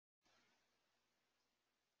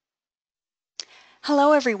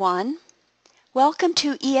Hello everyone. Welcome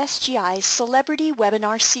to ESGI's Celebrity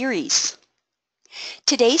Webinar Series.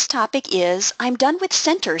 Today's topic is, I'm done with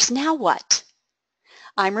centers, now what?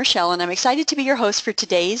 I'm Rochelle and I'm excited to be your host for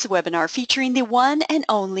today's webinar featuring the one and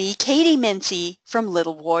only Katie Mense from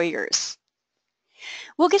Little Warriors.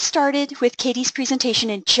 We'll get started with Katie's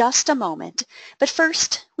presentation in just a moment, but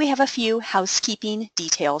first we have a few housekeeping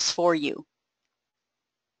details for you.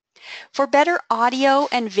 For better audio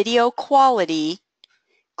and video quality,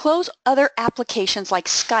 close other applications like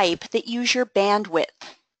Skype that use your bandwidth.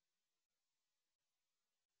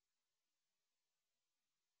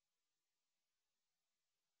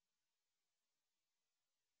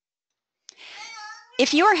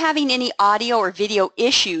 If you are having any audio or video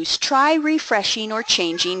issues, try refreshing or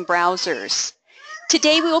changing browsers.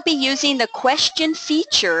 Today we will be using the question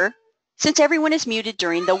feature since everyone is muted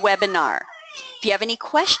during the webinar. If you have any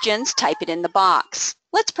questions, type it in the box.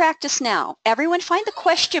 Let's practice now. Everyone find the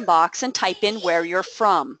question box and type in where you're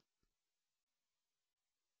from.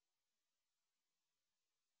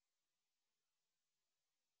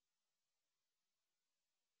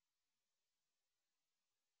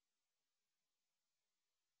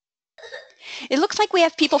 It looks like we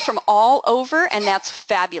have people from all over, and that's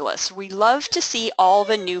fabulous. We love to see all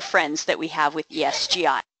the new friends that we have with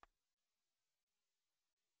ESGI.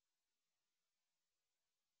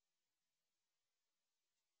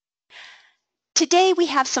 Today we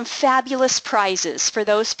have some fabulous prizes for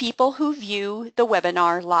those people who view the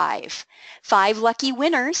webinar live. 5 lucky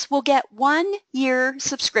winners will get 1-year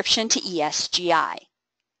subscription to ESGI.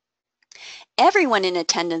 Everyone in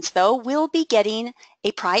attendance, though, will be getting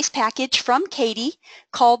a prize package from Katie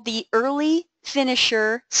called the Early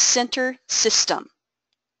Finisher Center System.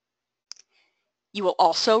 You will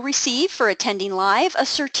also receive, for attending live, a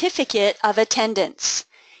certificate of attendance.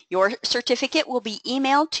 Your certificate will be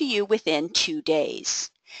emailed to you within 2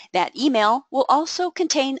 days. That email will also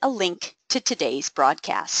contain a link to today's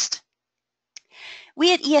broadcast.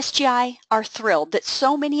 We at ESGI are thrilled that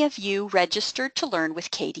so many of you registered to learn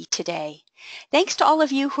with Katie today. Thanks to all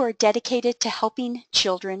of you who are dedicated to helping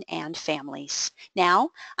children and families. Now,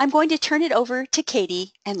 I'm going to turn it over to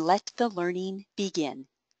Katie and let the learning begin.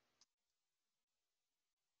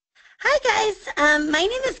 Hi guys, my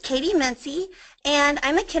name is Katie Mense and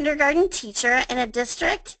I'm a kindergarten teacher in a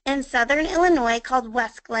district in southern Illinois called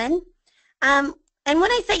West Glen. And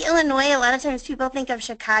when I say Illinois, a lot of times people think of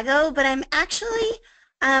Chicago, but I'm actually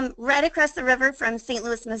right across the river from St.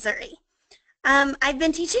 Louis, Missouri. I've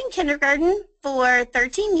been teaching kindergarten for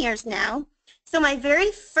 13 years now, so my very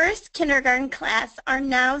first kindergarten class are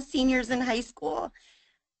now seniors in high school.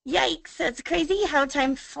 Yikes, it's crazy how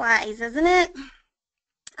time flies, isn't it?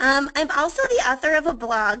 I'm also the author of a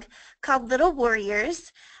blog called Little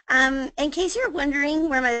Warriors. In case you're wondering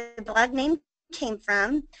where my blog name came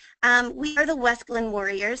from, we are the West Glen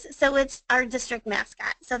Warriors, so it's our district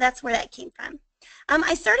mascot, so that's where that came from.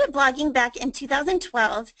 I started blogging back in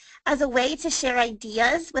 2012 as a way to share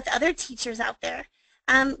ideas with other teachers out there.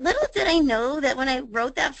 Little did I know that when I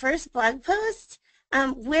wrote that first blog post,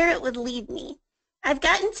 where it would lead me. I've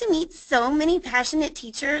gotten to meet so many passionate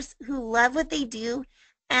teachers who love what they do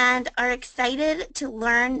and are excited to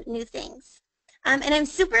learn new things. And I'm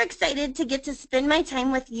super excited to get to spend my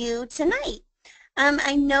time with you tonight.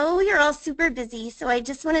 I know you're all super busy, so I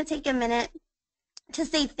just want to take a minute to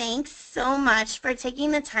say thanks so much for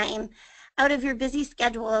taking the time out of your busy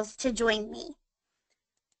schedules to join me.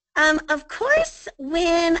 Of course,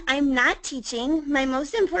 when I'm not teaching, my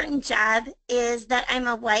most important job is that I'm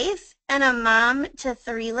a wife and a mom to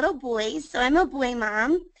 3 little boys, so I'm a boy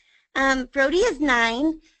mom. Brody is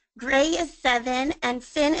 9, Gray is 7, and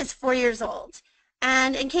Finn is 4 years old.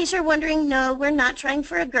 And in case you're wondering, no, we're not trying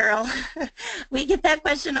for a girl. We get that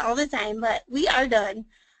question all the time, but we are done.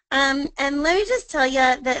 And let me just tell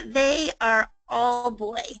you that they are all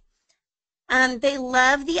boy. They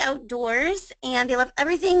love the outdoors, and they love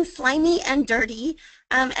everything slimy and dirty.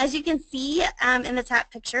 As you can see in the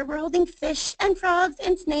top picture, we're holding fish and frogs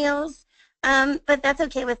and snails. But that's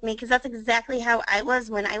okay with me because that's exactly how I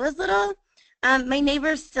was when I was little. My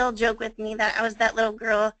neighbors still joke with me that I was that little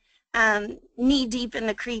girl knee deep in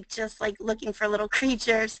the creek just like looking for little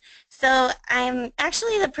creatures. So I'm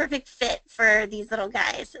actually the perfect fit for these little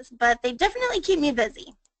guys, but they definitely keep me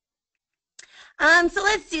busy. So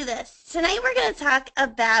let's do this. Tonight we're going to talk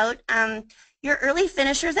about your early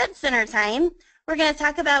finishers at center time. We're going to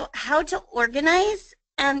talk about how to organize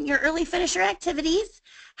your early finisher activities,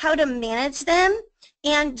 how to manage them,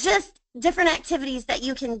 and just different activities that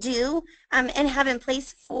you can do and have in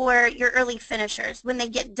place for your early finishers when they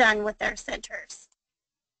get done with their centers.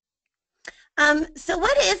 So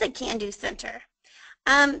what is a can-do center?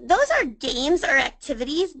 Those are games or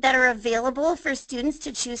activities that are available for students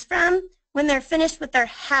to choose from when they're finished with their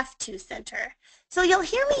have-to center. So you'll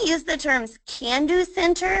hear me use the terms can-do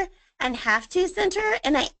center and have-to center,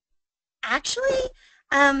 and I actually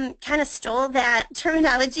kind of stole that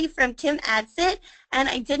terminology from Kim Adsit, and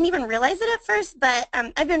I didn't even realize it at first, but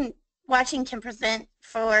I've been watching Kim present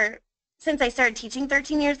since I started teaching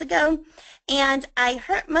 13 years ago, and I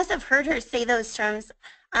must have heard her say those terms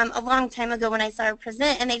a long time ago when I saw her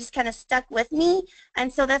present, and they just kind of stuck with me,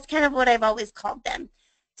 and so that's kind of what I've always called them.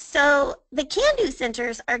 So the can-do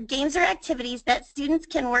centers are games or activities that students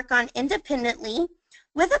can work on independently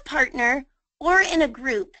with a partner or in a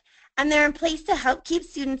group, and they're in place to help keep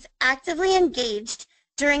students actively engaged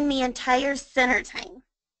during the entire center time.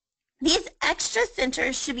 These extra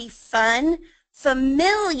centers should be fun,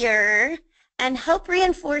 familiar, and help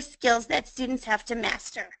reinforce skills that students have to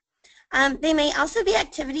master. They may also be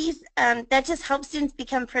activities that just help students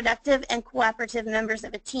become productive and cooperative members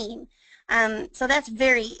of a team. So that's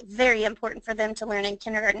very, very important for them to learn in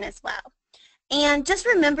kindergarten as well. And just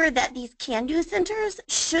remember that these can-do centers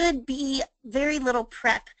should be very little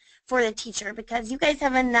prep for the teacher because you guys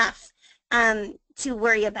have enough to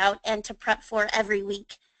worry about and to prep for every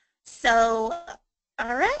week. So,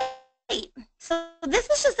 all right. So this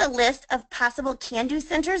is just a list of possible can-do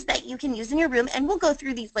centers that you can use in your room, and we'll go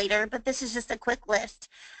through these later, but this is just a quick list.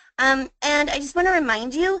 And I just want to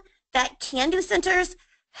remind you that can-do centers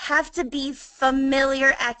have to be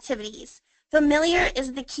familiar activities. Familiar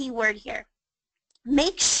is the key word here.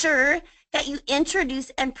 Make sure that you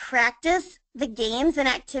introduce and practice the games and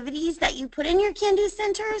activities that you put in your can-do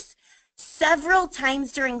centers several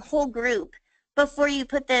times during whole group before you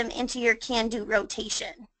put them into your can-do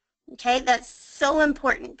rotation. Okay, that's so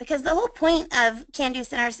important because the whole point of can-do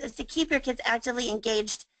centers is to keep your kids actively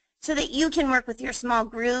engaged so that you can work with your small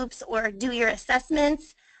groups or do your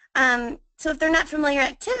assessments. So if they're not familiar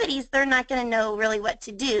activities, they're not going to know really what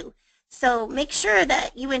to do. So make sure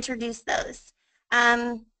that you introduce those.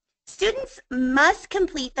 Students must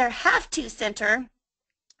complete their have-to center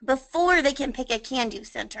before they can pick a can-do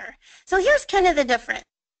center. So here's kind of the difference.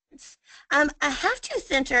 A have-to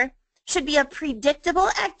center should be a predictable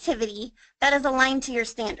activity that is aligned to your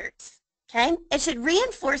standards. Okay? It should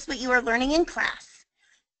reinforce what you are learning in class.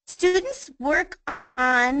 Students work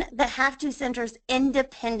on the have-to centers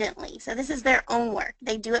independently. So this is their own work.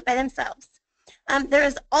 They do it by themselves. There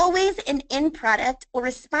is always an end product or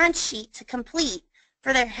response sheet to complete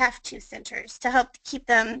for their have-to centers to help keep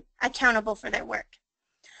them accountable for their work.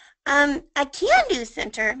 A can-do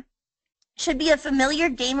center should be a familiar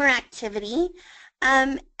game or activity,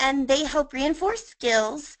 and they help reinforce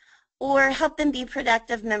skills or help them be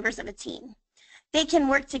productive members of a team. They can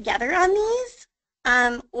work together on these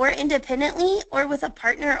or independently or with a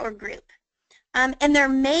partner or group. And there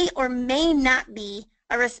may or may not be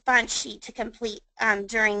a response sheet to complete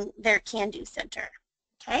during their can-do center.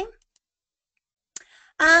 Okay?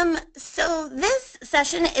 So this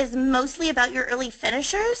session is mostly about your early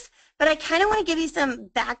finishers, but I kind of want to give you some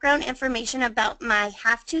background information about my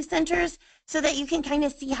have-to centers so that you can kind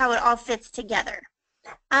of see how it all fits together.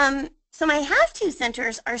 So my have-to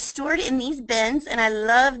centers are stored in these bins, and I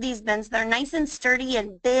love these bins. They're nice and sturdy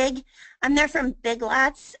and big. They're from Big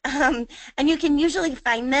Lots, and you can usually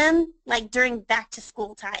find them like during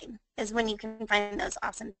back-to-school time is when you can find those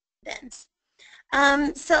awesome bins.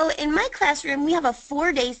 So in my classroom, we have a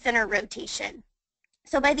 4-day center rotation.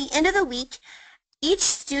 So by the end of the week, each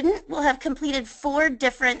student will have completed 4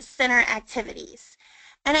 different center activities.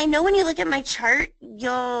 And I know when you look at my chart,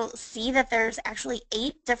 you'll see that there's actually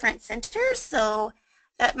 8 different centers, so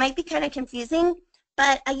that might be kind of confusing.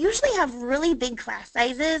 But I usually have really big class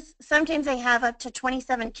sizes. Sometimes I have up to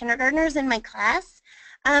 27 kindergartners in my class.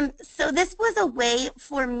 So this was a way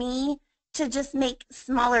for me to just make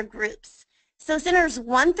smaller groups. So centers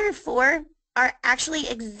 1 through 4 are actually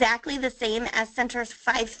exactly the same as centers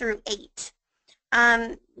 5 through 8.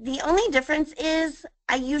 The only difference is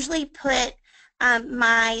I usually put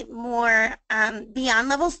my more beyond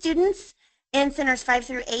level students in centers 5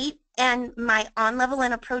 through 8, and my on level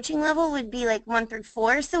and approaching level would be like 1 through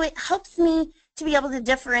 4. So it helps me to be able to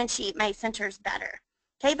differentiate my centers better.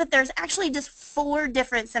 Okay, but there's actually just 4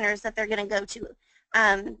 different centers that they're going to go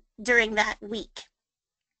to during that week.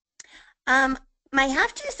 My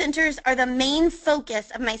have-to centers are the main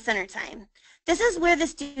focus of my center time. This is where the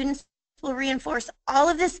students will reinforce all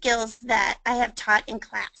of the skills that I have taught in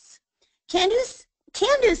class.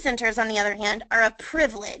 Can-do centers, on the other hand, are a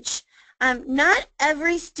privilege. Not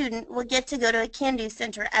every student will get to go to a can-do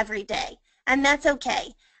center every day, and that's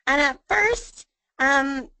okay. And at first,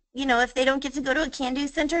 you know, if they don't get to go to a can-do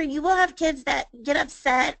center, you will have kids that get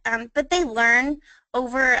upset, but they learn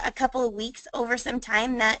over a couple of weeks, over some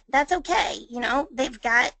time, that that's okay. You know, they've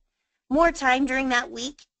got more time during that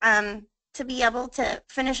week to be able to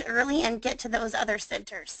finish early and get to those other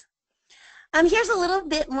centers. Here's a little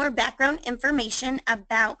bit more background information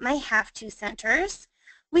about my have-to centers.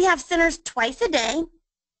 We have centers twice a day.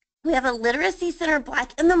 We have a literacy center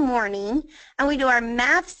block in the morning, and we do our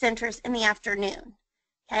math centers in the afternoon.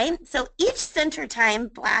 Okay, so each center time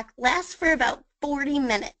block lasts for about 40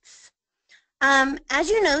 minutes. As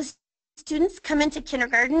you know, students come into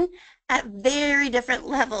kindergarten at very different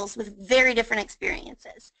levels with very different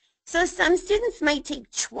experiences. So some students might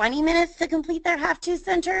take 20 minutes to complete their have-to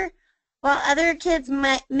center, while other kids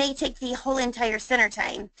may take the whole entire center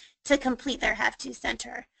time to complete their have-to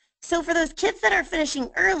center. So for those kids that are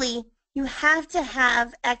finishing early, you have to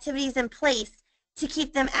have activities in place to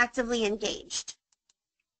keep them actively engaged.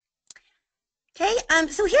 Okay,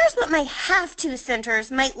 so here's what my have-to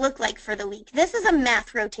centers might look like for the week. This is a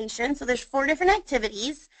math rotation, so there's 4 different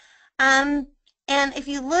activities. And if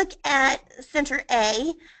you look at Center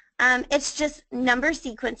A, it's just number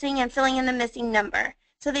sequencing and filling in the missing number.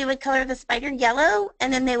 So they would color the spider yellow,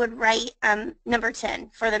 and then they would write number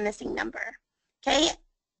 10 for the missing number. Okay,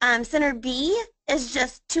 Center B is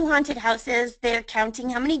just 2 haunted houses. They're counting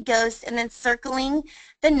how many ghosts and then circling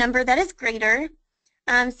the number that is greater.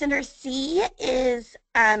 Center C is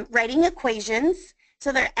writing equations.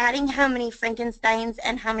 So they're adding how many Frankensteins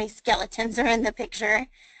and how many skeletons are in the picture.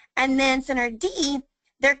 And then Center D,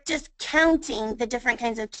 they're just counting the different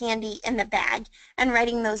kinds of candy in the bag and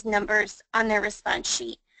writing those numbers on their response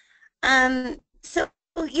sheet. So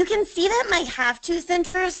you can see that my have-to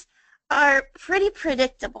centers are pretty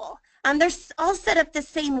predictable. They're all set up the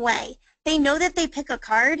same way. They know that they pick a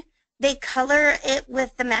card, they color it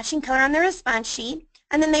with the matching color on their response sheet,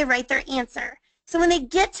 and then they write their answer. So when they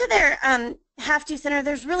get to their have-to center,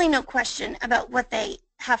 there's really no question about what they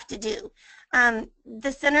have to do.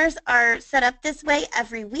 The centers are set up this way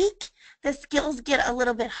every week. The skills get a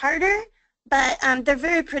little bit harder, but they're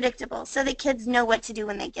very predictable, so the kids know what to do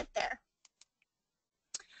when they get there.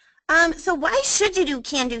 So why should you do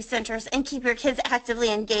can-do centers and keep your kids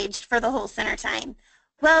actively engaged for the whole center time?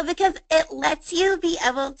 Well, because it lets you be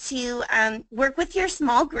able to work with your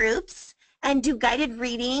small groups and do guided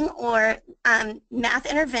reading or math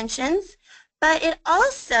interventions, but it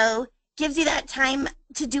also gives you that time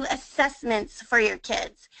to do assessments for your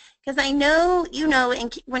kids. Because I know, you know,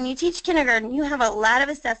 when you teach kindergarten, you have a lot of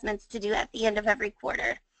assessments to do at the end of every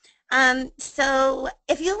quarter. So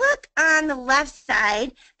if you look on the left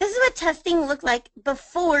side, this is what testing looked like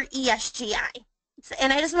before ESGI.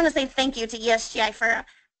 And I just want to say thank you to ESGI for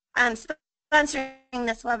sponsoring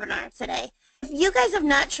this webinar today. If you guys have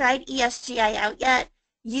not tried ESGI out yet,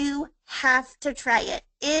 you have to try it.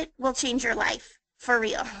 It will change your life, for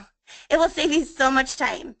real. It will save you so much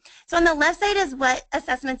time. So on the left side is what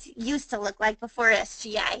assessments used to look like before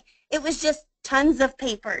SGI. It was just tons of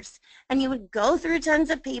papers. And you would go through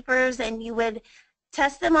tons of papers and you would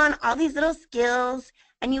test them on all these little skills,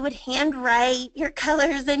 and you would handwrite your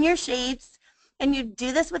colors and your shapes, and you'd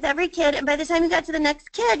do this with every kid, and by the time you got to the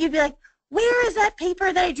next kid, you'd be like, where is that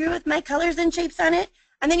paper that I drew with my colors and shapes on it?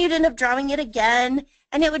 And then you'd end up drawing it again,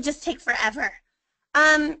 and it would just take forever.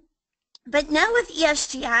 But now with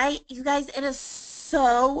ESGI, you guys, it is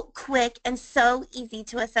so quick and so easy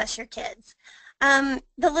to assess your kids. The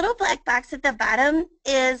little black box at the bottom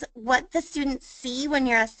is what the students see when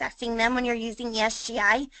you're assessing them, when you're using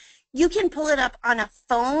ESGI. You can pull it up on a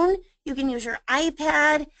phone. You can use your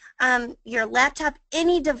iPad, your laptop,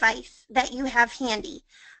 any device that you have handy.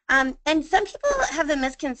 And some people have the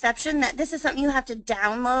misconception that this is something you have to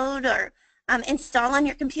download or install on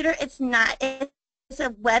your computer. It's not. It's a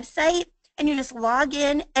website, and you just log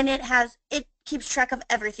in, and it keeps track of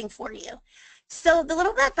everything for you. So the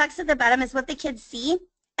little black box at the bottom is what the kids see,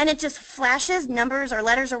 and it just flashes numbers or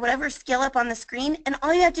letters or whatever skill up on the screen, and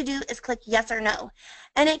all you have to do is click yes or no.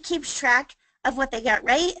 And it keeps track of what they got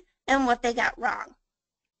right and what they got wrong.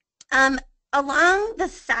 Along the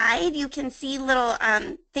side, you can see little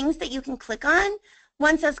things that you can click on.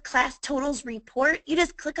 One says class totals report. You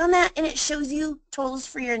just click on that and it shows you totals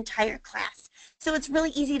for your entire class. So it's really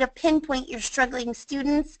easy to pinpoint your struggling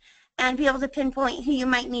students and be able to pinpoint who you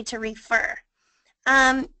might need to refer.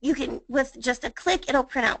 You can, with just a click, it'll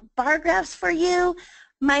print out bar graphs for you.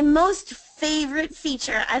 My most favorite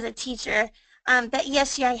feature as a teacher that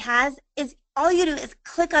ESGI has is all you do is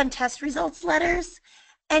click on test results letters,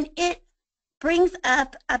 and it brings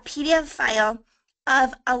up a PDF file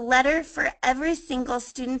of a letter for every single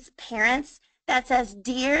student's parents that says,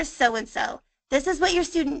 "Dear so-and-so, This is what your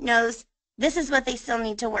student knows. This is what they still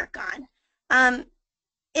need to work on.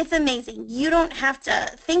 It's amazing. You don't have to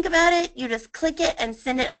think about it. You just click it and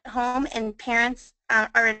send it home, and parents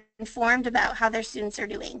are informed about how their students are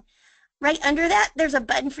doing. Right under that, there's a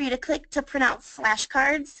button for you to click to print out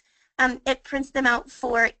flashcards. It prints them out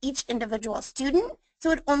for each individual student,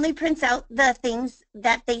 so it only prints out the things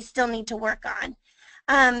that they still need to work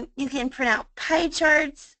on. You can print out pie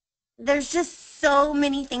charts. There's just so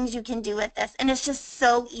many things you can do with this, and it's just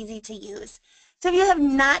so easy to use. So if you have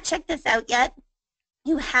not checked this out yet,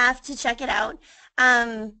 you have to check it out.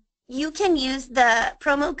 You can use the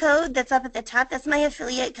promo code that's up at the top. That's my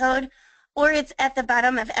affiliate code, or it's at the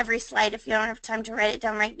bottom of every slide. If you don't have time to write it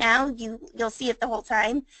down right now, you'll see it the whole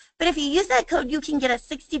time. But if you use that code, you can get a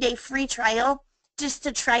 60-day free trial just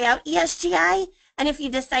to try out ESGI. And if you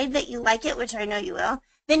decide that you like it, which I know you will,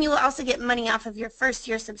 then you will also get money off of your first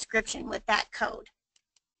year subscription with that code.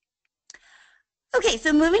 Okay,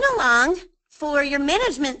 so moving along, for your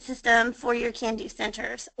management system for your Can-Do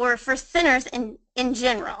centers, or for centers in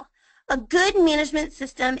general, a good management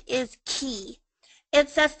system is key. It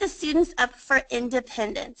sets the students up for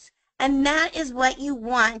independence, and that is what you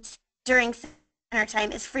want during center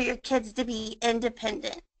time, is for your kids to be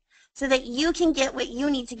independent so that you can get what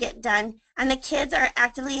you need to get done and the kids are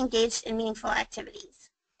actively engaged in meaningful activities.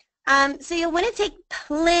 So you'll want to take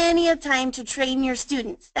plenty of time to train your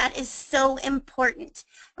students. That is so important.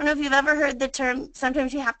 I don't know if you've ever heard the term,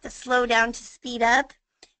 sometimes you have to slow down to speed up.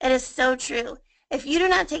 It is so true. If you do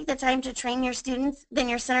not take the time to train your students, then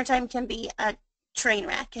your center time can be a train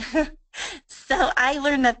wreck. So I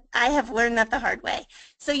have learned that the hard way.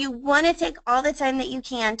 So you want to take all the time that you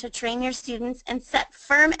can to train your students and set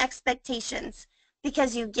firm expectations,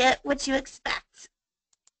 because you get what you expect.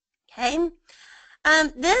 Okay?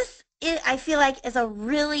 This, I feel like, is a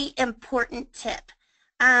really important tip.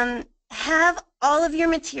 Have all of your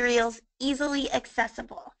materials easily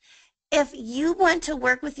accessible. If you want to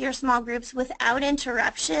work with your small groups without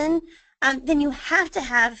interruption, then you have to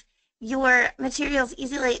have your materials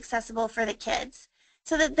easily accessible for the kids,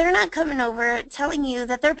 so that they're not coming over telling you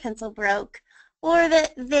that their pencil broke, or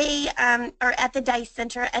that they are at the dice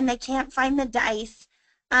center and they can't find the dice.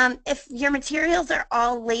 If your materials are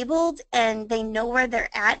all labeled and they know where they're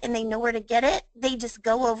at and they know where to get it, they just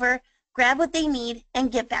go over, grab what they need,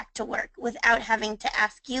 and get back to work without having to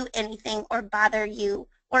ask you anything or bother you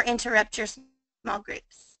or interrupt your small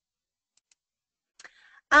groups.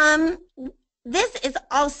 This is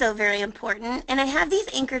also very important, and I have these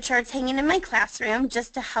anchor charts hanging in my classroom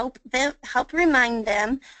just to help remind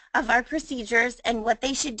them of our procedures and what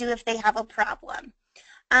they should do if they have a problem.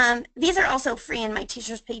 These are also free in my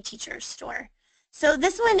Teachers Pay Teachers store. So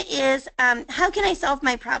this one is, how can I solve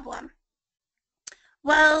my problem?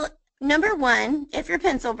 Well, number one, if your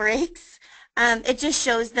pencil breaks, it just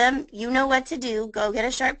shows them you know what to do. Go get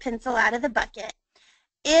a sharp pencil out of the bucket.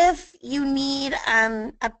 If you need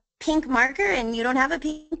a pink marker and you don't have a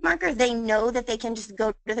pink marker, they know that they can just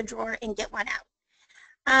go to the drawer and get one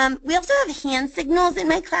out. We also have hand signals in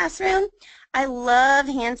my classroom. I love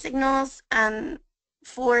hand signals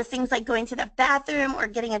for things like going to the bathroom or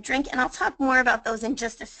getting a drink, and I'll talk more about those in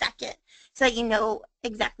just a second so that you know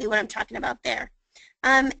exactly what I'm talking about there.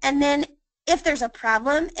 And then if there's a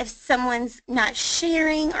problem, if someone's not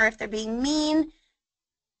sharing or if they're being mean,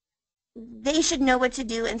 they should know what to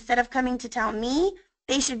do. Instead of coming to tell me,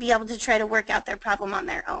 they should be able to try to work out their problem on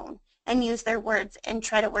their own and use their words and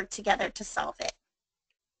try to work together to solve it.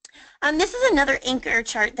 This is another anchor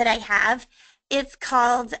chart that I have. It's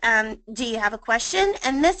called Do You Have a Question?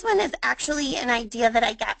 And this one is actually an idea that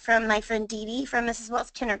I got from my friend Dee Dee from Mrs.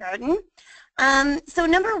 Wells Kindergarten. So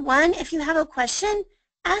number one, if you have a question,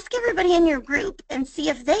 ask everybody in your group and see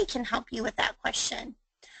if they can help you with that question.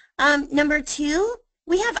 Number two,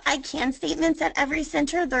 we have I can statements at every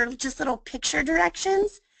center. They're just little picture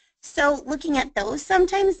directions. So looking at those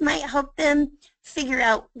sometimes might help them figure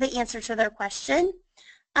out the answer to their question.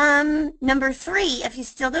 Number three, if you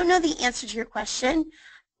still don't know the answer to your question,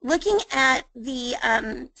 looking at the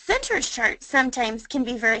centers chart sometimes can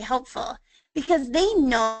be very helpful, because they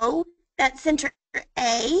know that center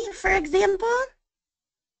A, for example,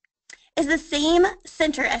 is the same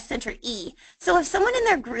center as center E. So if someone in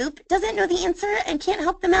their group doesn't know the answer and can't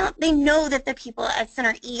help them out, they know that the people at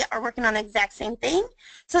center E are working on the exact same thing,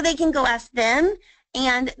 so they can go ask them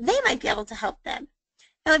and they might be able to help them.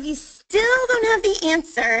 Now, if you still don't have the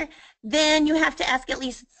answer, then you have to ask at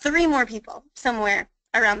least 3 more people somewhere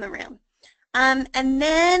around the room. And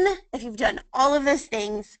then if you've done all of those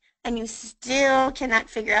things and you still cannot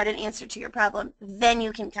figure out an answer to your problem, then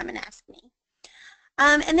you can come and ask me.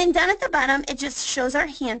 And then down at the bottom, it just shows our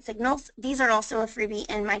hand signals. These are also a freebie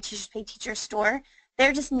in my Teachers Pay Teacher store.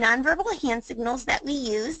 They're just nonverbal hand signals that we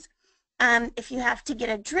use. If you have to get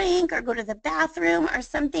a drink or go to the bathroom or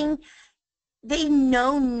something, they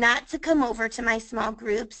know not to come over to my small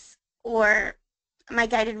groups or my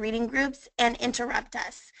guided reading groups and interrupt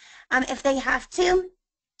us. If they have to,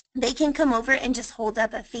 they can come over and just hold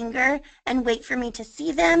up a finger and wait for me to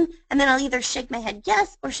see them, and then I'll either shake my head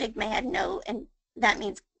yes or shake my head no, and that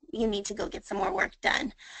means you need to go get some more work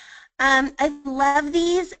done. I love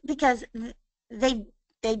these because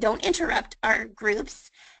they don't interrupt our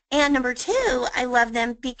groups. And number two, I love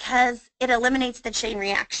them because it eliminates the chain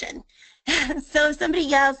reaction. So if somebody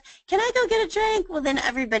yells, "Can I go get a drink?" Well, then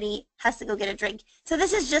everybody has to go get a drink. So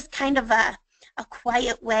this is just kind of a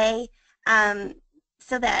quiet way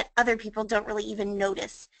so that other people don't really even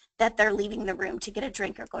notice that they're leaving the room to get a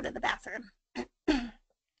drink or go to the bathroom.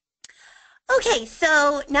 Okay,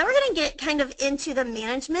 so now we're going to get kind of into the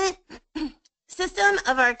management system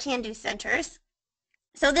of our can-do centers.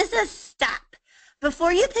 So this is STOP.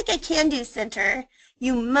 Before you pick a can-do center,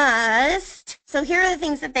 you must, so here are the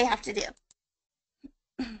things that they have to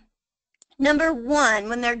do. Number one,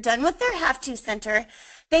 when they're done with their have-to center,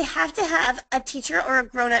 they have to have a teacher or a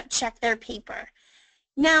grown-up check their paper.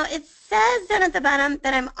 Now, it says down at the bottom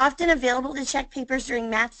that I'm often available to check papers during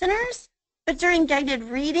math centers, but during guided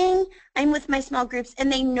reading, I'm with my small groups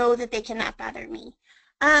and they know that they cannot bother me.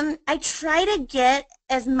 I try to get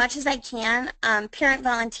as much as I can parent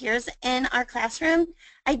volunteers in our classroom.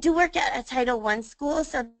 I do work at a Title I school,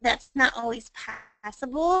 so that's not always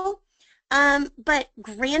possible. But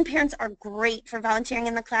grandparents are great for volunteering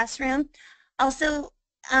in the classroom. Also,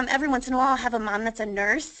 every once in a while I'll have a mom that's a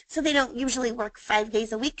nurse, so they don't usually work 5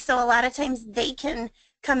 days a week, so a lot of times they can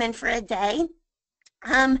come in for a day.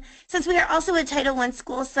 Since we are also a Title I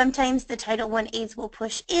school, sometimes the Title I aides will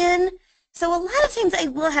push in. So a lot of times I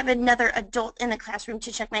will have another adult in the classroom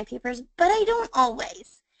to check my papers, but I don't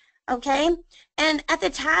always. Okay? And at the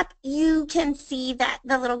top, you can see that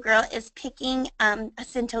the little girl is picking a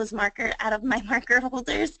Cintos marker out of my marker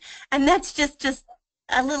holders, and that's just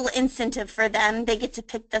a little incentive for them. They get to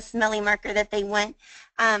pick the smelly marker that they want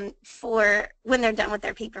for when they're done with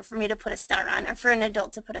their paper for me to put a star on, or for an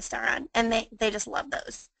adult to put a star on, and they just love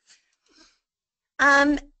those.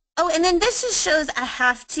 Oh, and then this just shows a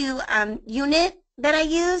have-to unit that I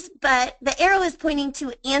use, but the arrow is pointing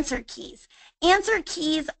to answer keys. Answer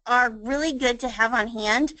keys are really good to have on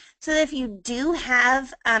hand, so that if you do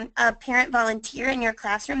have a parent volunteer in your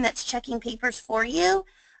classroom that's checking papers for you,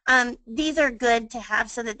 these are good to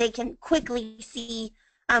have so that they can quickly see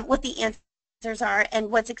what the answers are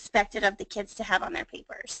and what's expected of the kids to have on their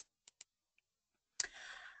papers.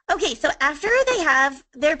 Okay, so after they have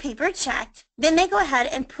their paper checked, then they go ahead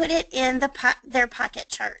and put it in their pocket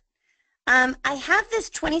chart. I have this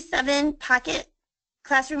 27 pocket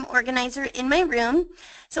classroom organizer in my room,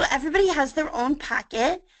 so everybody has their own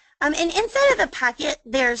pocket. And inside of the pocket,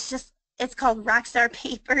 there's just, it's called Rockstar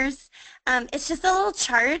Papers. It's just a little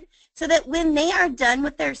chart so that when they are done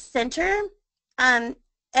with their center, and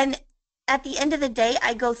at the end of the day,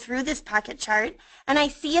 I go through this pocket chart and I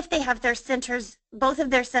see if they have their centers, both of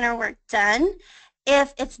their center work done,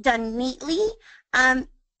 if it's done neatly, and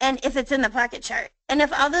if it's in the pocket chart. And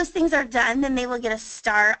if all those things are done, then they will get a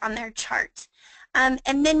star on their chart. And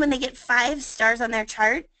then when they get 5 stars on their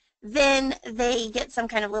chart, then they get some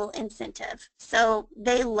kind of little incentive. So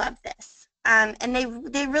they love this. And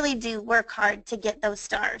they really do work hard to get those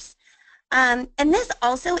stars. And this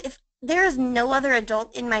also, if there is no other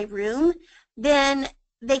adult in my room, then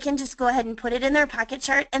they can just go ahead and put it in their pocket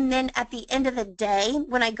chart, and then at the end of the day,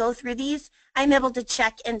 when I go through these, I'm able to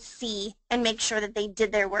check and see and make sure that they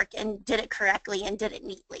did their work and did it correctly and did it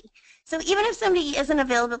neatly. So even if somebody isn't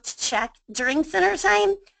available to check during center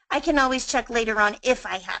time, I can always check later on if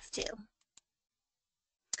I have to.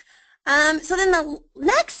 So then the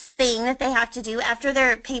next thing that they have to do after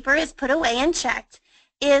their paper is put away and checked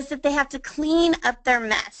is that they have to clean up their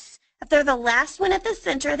mess. If they're the last one at the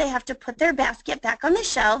center, they have to put their basket back on the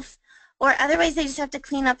shelf, or otherwise they just have to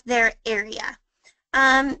clean up their area.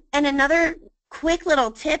 And another quick little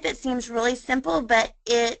tip, it seems really simple, but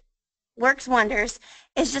it works wonders,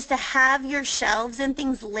 is just to have your shelves and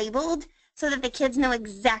things labeled so that the kids know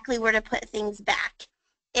exactly where to put things back.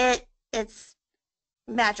 It's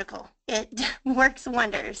magical. It works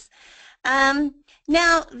wonders.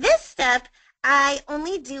 Now, this step I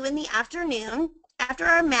only do in the afternoon after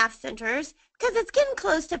our math centers because it's getting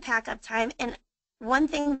close to pack-up time, and one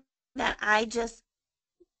thing that I just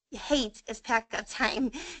hate is pack-up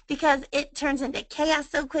time because it turns into chaos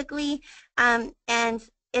so quickly, and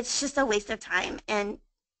it's just a waste of time. And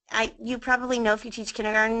you probably know if you teach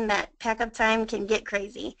kindergarten that pack-up time can get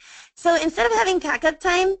crazy. So instead of having pack-up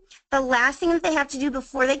time, the last thing that they have to do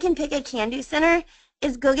before they can pick a can-do center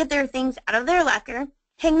is go get their things out of their locker,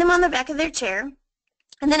 hang them on the back of their chair,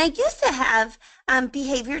 and then I used to have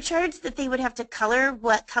behavior charts that they would have to color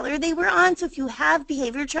what color they were on. So if you have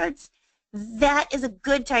behavior charts, that is a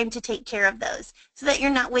good time to take care of those so that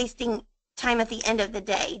you're not wasting time at the end of the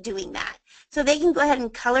day doing that. So they can go ahead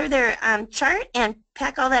and color their chart and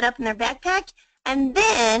pack all that up in their backpack, and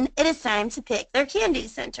then it is time to pick their can-do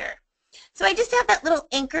center. So I just have that little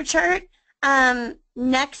anchor chart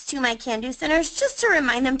next to my can-do centers just to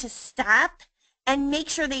remind them to stop and make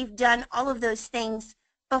sure they've done all of those things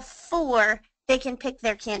before they can pick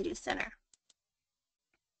their can-do center.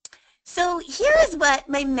 So here is what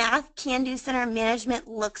my math can-do center management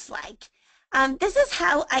looks like. This is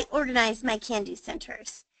how I organize my can-do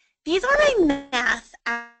centers. These are my math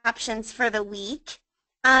options for the week.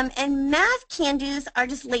 And math can-dos are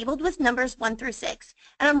just labeled with numbers 1 through 6.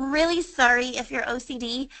 And I'm really sorry if you're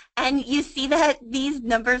OCD and you see that these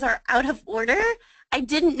numbers are out of order. I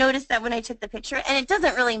didn't notice that when I took the picture, and it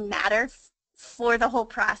doesn't really matter for the whole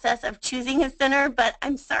process of choosing a center, but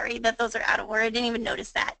I'm sorry that those are out of order. I didn't even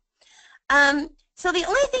notice that. So the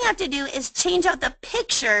only thing I have to do is change out the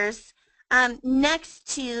pictures next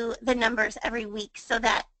to the numbers every week so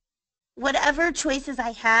that whatever choices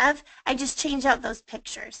I have, I just change out those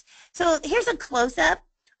pictures. So here's a close-up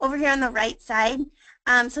over here on the right side.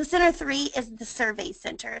 So center 3 is the survey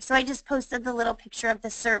center. So I just posted the little picture of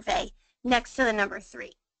the survey next to the number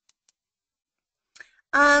 3.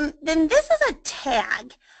 Then this is a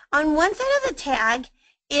tag. On one side of the tag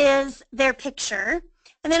is their picture,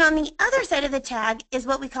 and then on the other side of the tag is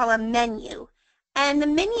what we call a menu. And the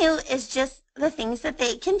menu is just the things that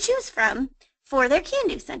they can choose from for their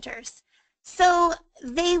can-do centers. So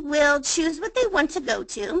they will choose what they want to go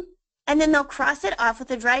to, and then they'll cross it off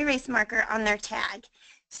with a dry erase marker on their tag.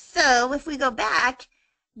 So if we go back,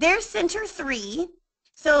 there's center 3.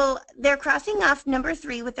 So they're crossing off number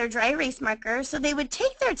 3 with their dry erase marker. So they would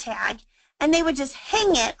take their tag and they would just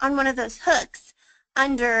hang it on one of those hooks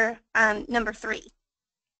under number 3.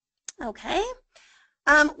 Okay.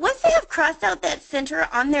 Once they have crossed out that center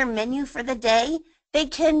on their menu for the day, they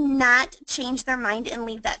cannot change their mind and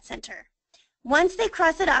leave that center. Once they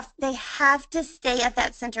cross it off, they have to stay at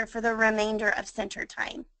that center for the remainder of center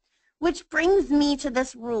time, which brings me to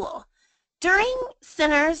this rule. During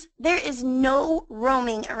centers, there is no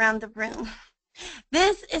roaming around the room.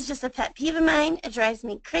 This is just a pet peeve of mine. It drives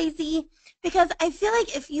me crazy because I feel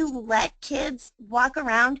like if you let kids walk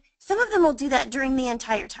around, some of them will do that during the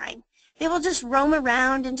entire time. They will just roam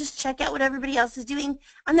around and just check out what everybody else is doing,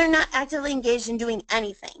 and they're not actively engaged in doing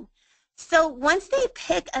anything. So once they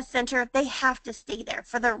pick a center, they have to stay there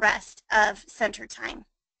for the rest of center time.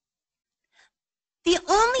 The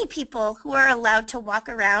only people who are allowed to walk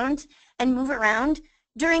around and move around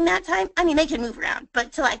during that time, I mean, they can move around,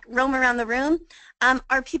 but to like roam around the room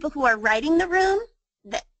are people who are writing the room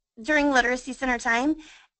during literacy center time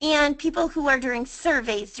and people who are doing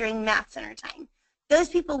surveys during math center time. Those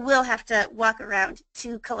people will have to walk around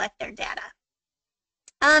to collect their data.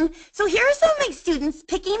 So here are some of my students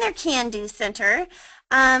picking their can-do center.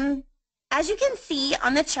 As you can see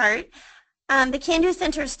on the chart, the can-do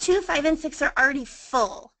centers 2, 5, and 6 are already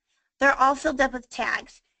full. They're all filled up with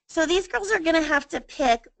tags. So these girls are going to have to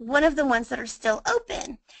pick one of the ones that are still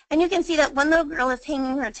open. And you can see that one little girl is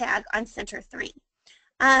hanging her tag on center 3.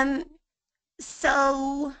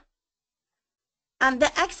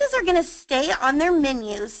 The X's are going to stay on their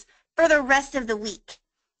menus for the rest of the week.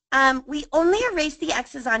 We only erase the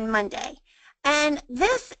X's on Monday. And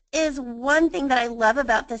this is one thing that I love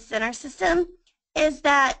about the center system is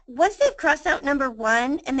that once they've crossed out number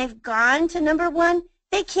 1 and they've gone to number 1,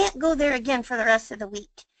 they can't go there again for the rest of the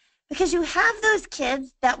week. Because you have those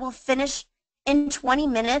kids that will finish in 20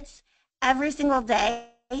 minutes every single day.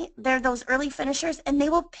 They're those early finishers, and they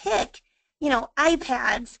will pick,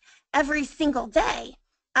 iPads every single day.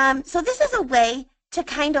 So this is a way to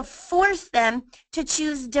kind of force them to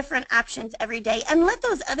choose different options every day and let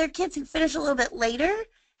those other kids who finish a little bit later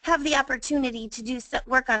have the opportunity to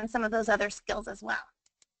work on some of those other skills as well.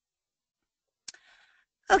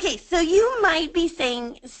 Okay, so you might be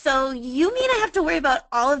saying, so you mean I have to worry about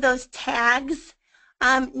all of those tags?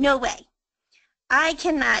 No way. I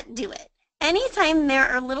cannot do it. Anytime there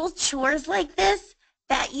are little chores like this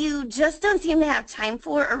that you just don't seem to have time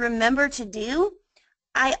for or remember to do,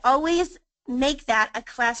 I always make that a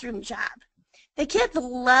classroom job. The kids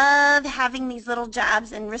love having these little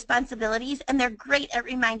jobs and responsibilities, and they're great at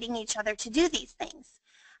reminding each other to do these things.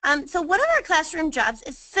 So one of our classroom jobs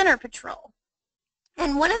is center patrol.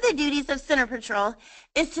 And one of the duties of center patrol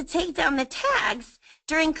is to take down the tags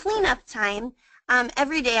during cleanup time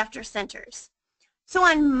every day after centers. So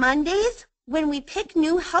on Mondays, when we pick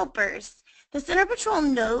new helpers, the center patrol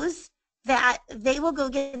knows that they will go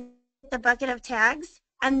get the bucket of tags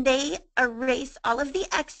and they erase all of the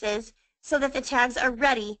X's so that the tags are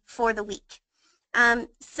ready for the week.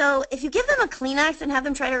 So if you give them a Kleenex and have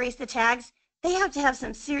them try to erase the tags, they have to have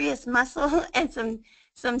some serious muscle and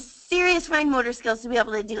some serious fine motor skills to be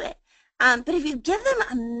able to do it. But if you give them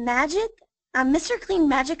a Mr. Clean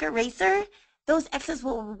magic eraser, those X's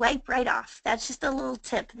will wipe right off. That's just a little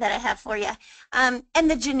tip that I have for you. And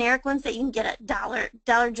the generic ones that you can get at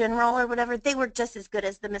Dollar General or whatever, they work just as good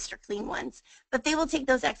as the Mr. Clean ones. But they will take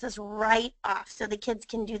those X's right off so the kids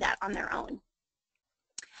can do that on their own.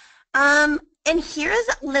 And here's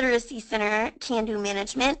Literacy Center Can-Do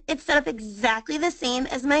Management. It's set up exactly the same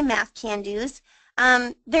as my math can-dos.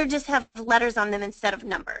 They just have letters on them instead of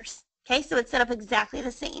numbers. Okay, so it's set up exactly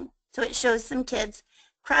the same. So it shows some kids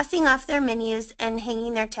crossing off their menus and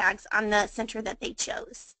hanging their tags on the center that they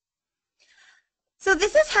chose. So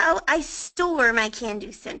this is how I store my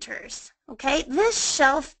can-do centers. Okay, this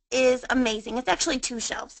shelf is amazing. It's actually 2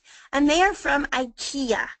 shelves, and they are from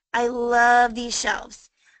IKEA. I love these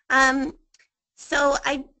shelves.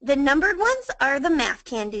 The numbered ones are the math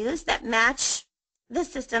can-dos that match the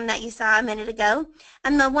system that you saw a minute ago,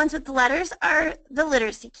 and the ones with the letters are the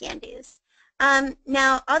literacy can-dos.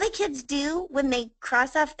 Now, all the kids do when they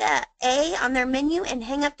cross off the A on their menu and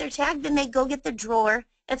hang up their tag, then they go get the drawer.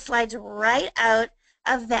 It slides right out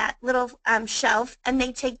of that little shelf, and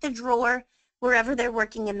they take the drawer wherever they're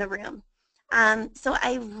working in the room. So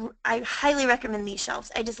I highly recommend these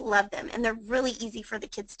shelves. I just love them, and they're really easy for the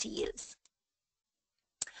kids to use.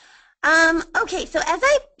 Okay, so as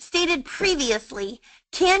I stated previously,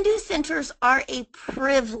 can-do centers are a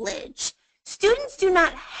privilege. Students do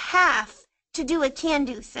not have to do a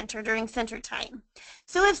can-do center during center time.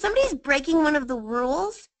 So if somebody's breaking one of the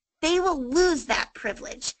rules, they will lose that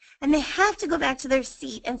privilege, and they have to go back to their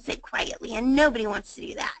seat and sit quietly, and nobody wants to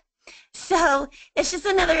do that. So it's just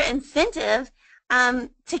another incentive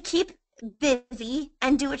to keep busy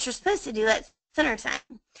and do what you're supposed to do at center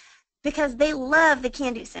time, because they love the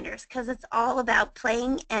can-do centers because it's all about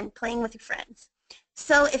playing and playing with your friends.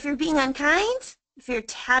 So if you're being unkind, if you're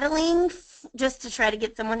tattling just to try to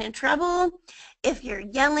get someone in trouble, if you're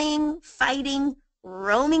yelling, fighting,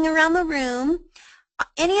 roaming around the room,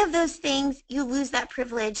 any of those things, you lose that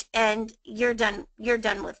privilege and you're done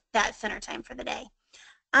with that center time for the day.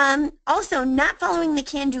 Also, not following the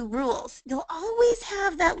can-do rules. You'll always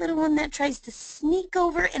have that little one that tries to sneak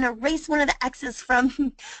over and erase one of the X's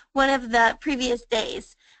from one of the previous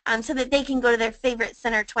days so that they can go to their favorite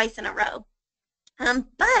center twice in a row.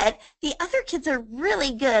 But the other kids are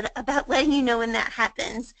really good about letting you know when that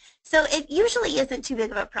happens. So it usually isn't too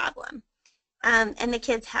big of a problem. And the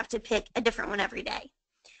kids have to pick a different one every day.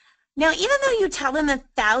 Now, even though you tell them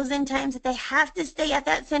 1,000 times that they have to stay at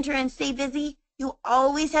that center and stay busy, you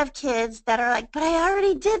always have kids that are like, but I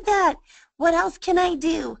already did that. What else can I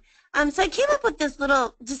do? So I came up with this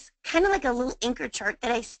little, just kind of like a little anchor chart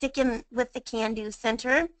that I stick in with the Can-Do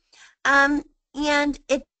Center. And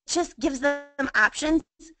it just gives them options.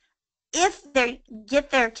 If they get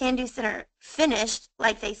their Can-Do Center finished,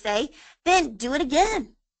 like they say, then do it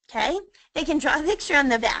again, okay? They can draw a picture on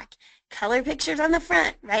the back, color pictures on the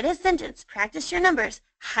front, write a sentence, practice your numbers,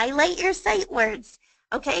 highlight your sight words,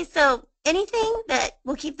 okay? So anything that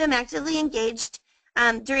will keep them actively engaged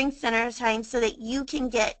during center time so that you can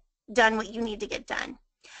get done what you need to get done.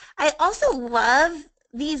 I also love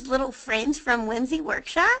these little frames from Whimsy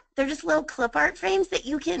Workshop. They're just little clip art frames that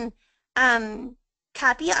you can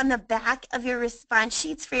copy on the back of your response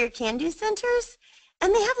sheets for your Can-Do centers.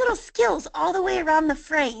 And they have little skills all the way around the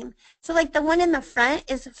frame. So like the one in the front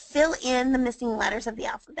is fill in the missing letters of the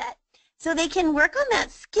alphabet. So they can work on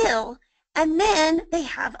that skill, and then they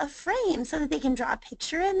have a frame so that they can draw a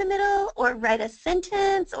picture in the middle or write a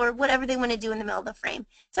sentence or whatever they want to do in the middle of the frame.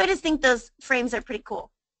 So I just think those frames are pretty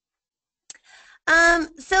cool.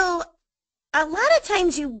 So a lot of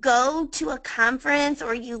times you go to a conference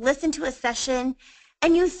or you listen to a session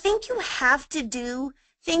and you think you have to do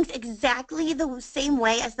things exactly the same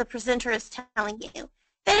way as the presenter is telling you.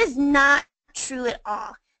 That is not true at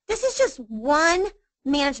all. This is just one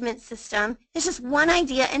management system. It's just one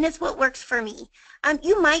idea, and it's what works for me.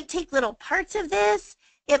 You might take little parts of this.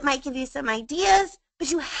 It might give you some ideas,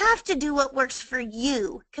 but you have to do what works for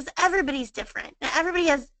you because everybody's different.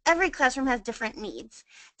 Every classroom has different needs.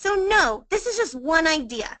 So no, this is just one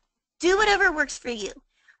idea. Do whatever works for you.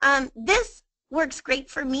 This works great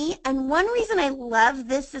for me. And one reason I love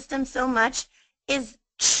this system so much is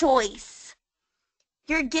choice.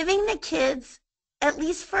 You're giving the kids, at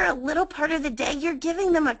least for a little part of the day, you're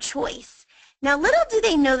giving them a choice. Now, little do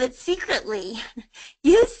they know that secretly,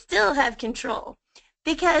 you still have control,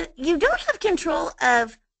 because you don't have control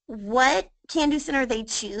of what Can-Do Center they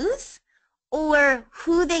choose or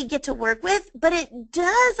who they get to work with, but it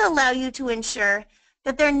does allow you to ensure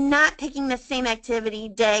that they're not picking the same activity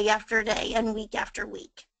day after day and week after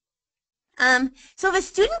week. So if a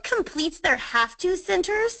student completes their have-to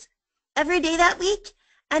centers every day that week,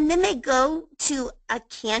 and then they go to a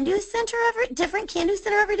Can-Do Center different Can-Do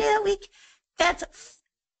Center every day that week, that's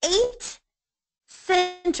 8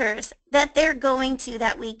 centers that they're going to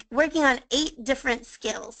that week, working on 8 different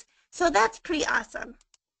skills. So that's pretty awesome.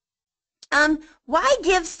 Why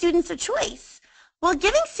give students a choice? Well,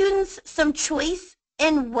 giving students some choice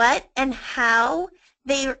in what and how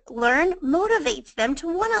they learn motivates them to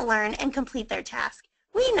want to learn and complete their task.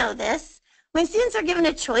 We know this. When students are given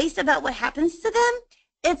a choice about what happens to them,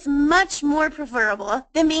 it's much more preferable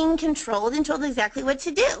than being controlled and told exactly what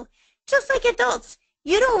to do. Just like adults,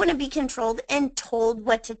 you don't want to be controlled and told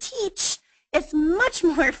what to teach. It's much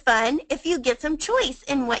more fun if you get some choice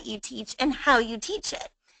in what you teach and how you teach it.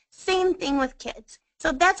 Same thing with kids.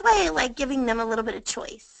 So that's why I like giving them a little bit of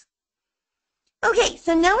choice. Okay,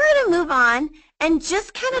 so now we're going to move on and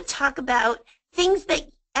just kind of talk about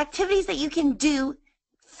activities that you can do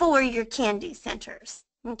for your Can-Do centers,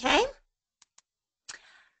 okay?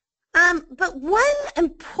 But one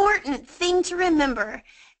important thing to remember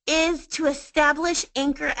is to establish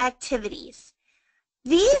anchor activities.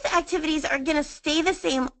 These activities are going to stay the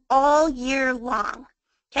same all year long.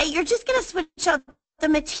 Okay, you're just going to switch out the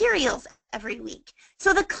materials every week.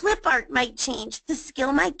 So the clip art might change. The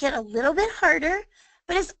skill might get a little bit harder,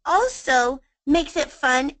 but it also makes it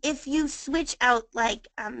fun if you switch out like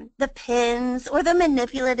the pins or the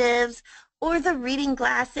manipulatives or the reading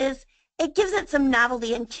glasses. It gives it some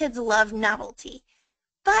novelty, and kids love novelty.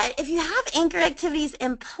 But if you have anchor activities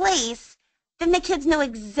in place, then the kids know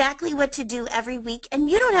exactly what to do every week,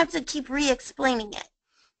 and you don't have to keep re-explaining it.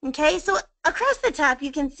 Okay, so across the top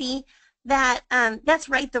you can see that that's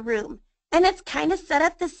Write the Room, and it's kind of set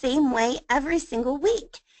up the same way every single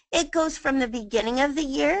week. It goes from the beginning of the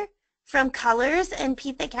year, from colors and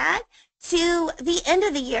Pete the Cat, to the end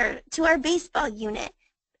of the year, to our baseball unit.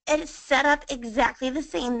 It's set up exactly the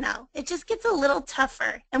same though. It just gets a little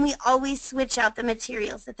tougher, and we always switch out the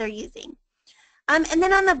materials that they're using. And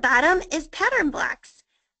then on the bottom is pattern blocks.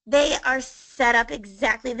 They are set up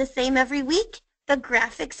exactly the same every week. The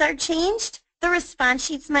graphics are changed. The response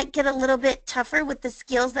sheets might get a little bit tougher with the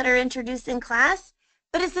skills that are introduced in class,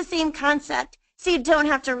 but it's the same concept, so you don't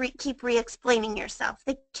have to keep re-explaining yourself.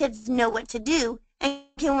 The kids know what to do and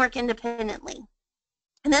can work independently.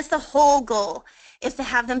 And that's the whole goal, is to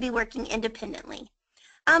have them be working independently.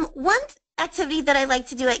 One activity that I like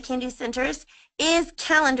to do at Can-Do Centers is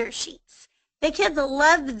calendar sheets. The kids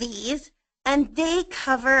love these, and they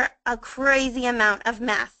cover a crazy amount of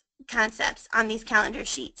math concepts on these calendar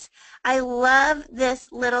sheets. I love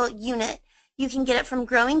this little unit. You can get it from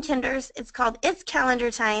Growing Kinders. It's called It's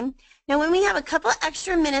Calendar Time. Now when we have a couple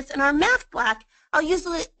extra minutes in our math block, I'll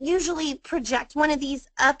usually project one of these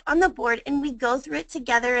up on the board, and we go through it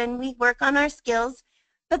together and we work on our skills.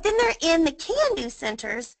 But then they're in the Can-Do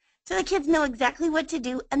centers, so the kids know exactly what to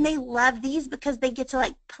do, and they love these because they get to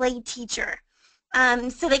like play teacher.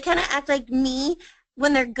 So they kind of act like me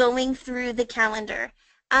when they're going through the calendar.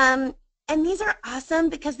 And these are awesome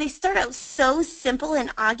because they start out so simple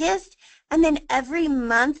in August, and then every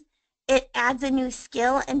month it adds a new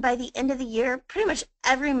skill, and by the end of the year, pretty much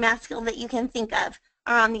every math skill that you can think of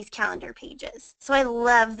are on these calendar pages. So I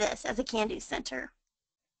love this as a Can-Do center.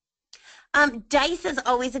 Dice is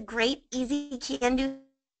always a great, easy Can-Do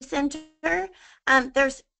center.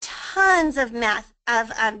 There's tons of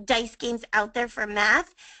dice games out there for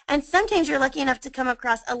math, and sometimes you're lucky enough to come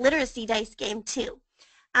across a literacy dice game too.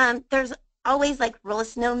 There's always like roll a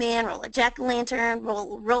snowman, roll a jack-o'-lantern,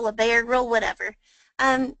 roll a bear, roll whatever.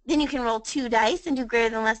 Then you can roll 2 dice and do greater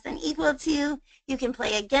than less than equal to. You can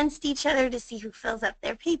play against each other to see who fills up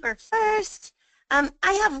their paper first.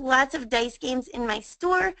 I have lots of dice games in my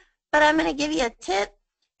store, but I'm going to give you a tip.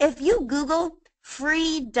 If you Google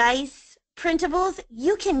free dice printables,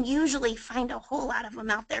 you can usually find a whole lot of them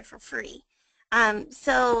out there for free.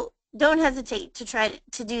 So don't hesitate to try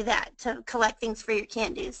to do that, to collect things for your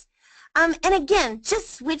Can-Dos. And again,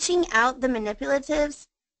 just switching out the manipulatives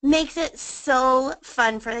makes it so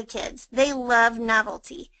fun for the kids. They love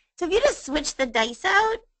novelty. So if you just switch the dice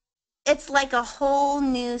out, it's like a whole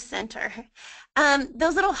new center.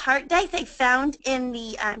 Those little heart dice I found in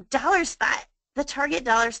the dollar spot, the Target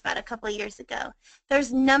dollar spot a couple of years ago.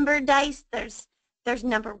 There's number dice, there's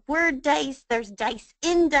number word dice, there's dice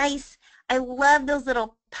in dice. I love those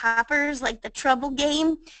little poppers like the Trouble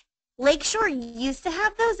game. Lakeshore used to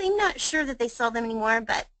have those. I'm not sure that they sell them anymore,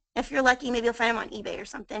 but if you're lucky, maybe you'll find them on eBay or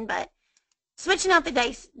something. But switching out the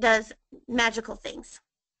dice does magical things.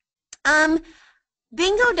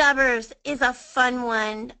 Bingo Dubbers is a fun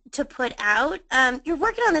one to put out. You're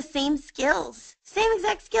working on the same skills, same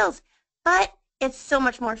exact skills, but it's so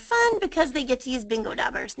much more fun because they get to use Bingo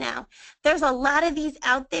Dubbers now. There's a lot of these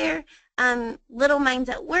out there. Little Minds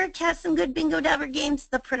at Work has some good Bingo Dubber games,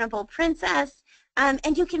 The Printable Princess,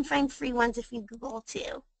 and you can find free ones if you Google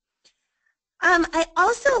too. I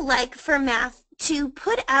also like for math to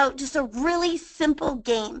put out just a really simple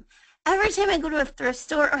game. Every time I go to a thrift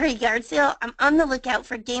store or a yard sale, I'm on the lookout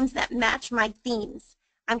for games that match my themes.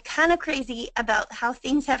 I'm kind of crazy about how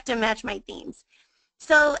things have to match my themes.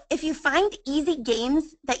 So if you find easy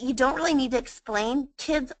games that you don't really need to explain,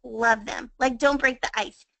 kids love them. Like Don't Break the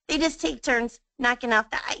Ice. They just take turns knocking off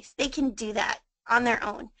the ice. They can do that on their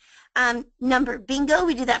own. Number bingo,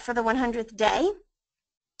 we do that for the 100th day.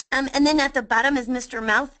 And then at the bottom is Mr.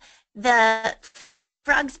 Mouth. The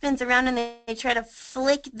frog spins around and they try to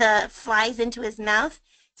flick the flies into his mouth.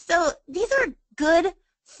 So these are good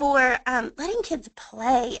for letting kids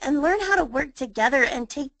play and learn how to work together and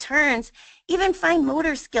take turns. Even fine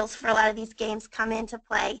motor skills for a lot of these games come into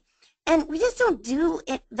play. And we just don't do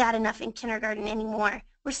that enough in kindergarten anymore.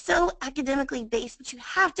 We're so academically based, but you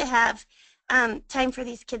have to have time for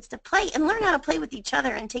these kids to play and learn how to play with each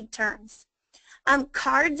other and take turns.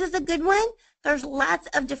 Cards is a good one. There's lots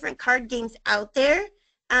of different card games out there.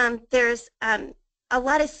 There's a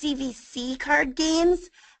lot of CVC card games.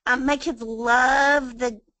 My kids love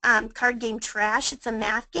the card game Trash. It's a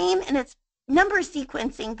math game, and it's number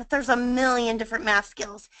sequencing, but there's a million different math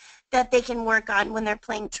skills that they can work on when they're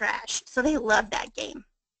playing Trash. So they love that game.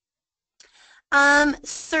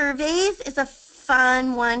 Surveys is a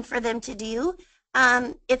fun one for them to do.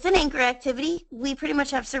 It's an anchor activity. We pretty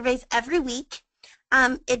much have surveys every week.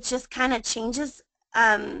 It just kind of changes,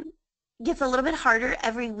 gets a little bit harder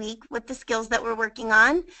every week with the skills that we're working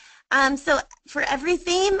on. So for every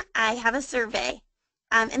theme, I have a survey.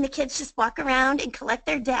 And the kids just walk around and collect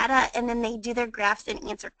their data, and then they do their graphs and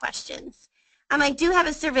answer questions. I do have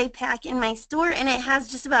a survey pack in my store, and it has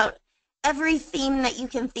just about every theme that you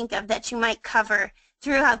can think of that you might cover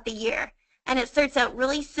throughout the year. And it starts out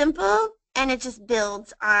really simple, and it just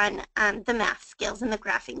builds on the math skills and the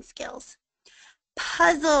graphing skills.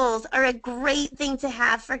 Puzzles are a great thing to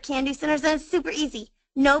have for Can-Do centers, and it's super easy.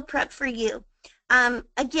 No prep for you.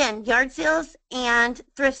 Again, yard sales and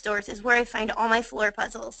thrift stores is where I find all my floor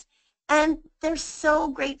puzzles. And they're so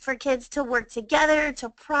great for kids to work together, to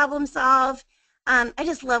problem solve. I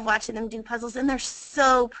just love watching them do puzzles, and they're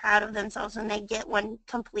so proud of themselves when they get one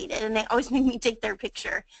completed, and they always make me take their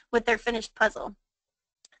picture with their finished puzzle.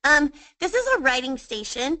 This is a writing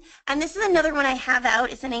station, and this is another one I have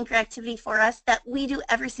out. It's an anchor activity for us that we do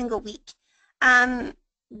every single week.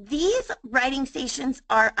 These writing stations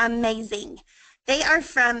are amazing. They are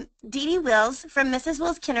from Dee Dee Wills from Mrs.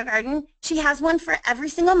 Wills Kindergarten. She has one for every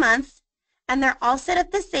single month, and they're all set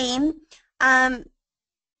up the same.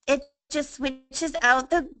 It just switches out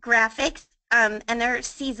the graphics, and they're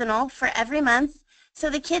seasonal for every month. So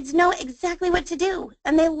the kids know exactly what to do,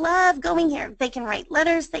 and they love going here. They can write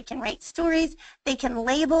letters, they can write stories, they can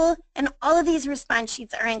label, and all of these response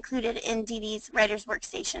sheets are included in Dee Dee's Writer's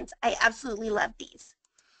Workstations. I absolutely love these.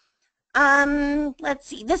 Let's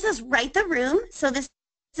see, this is Write the Room. So this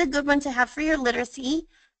is a good one to have for your literacy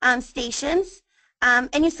stations.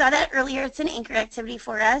 And you saw that earlier, it's an anchor activity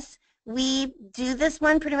for us. We do this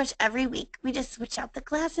one pretty much every week. We just switch out the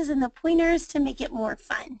glasses and the pointers to make it more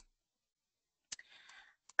fun.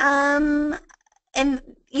 And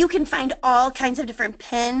you can find all kinds of different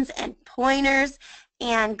pens and pointers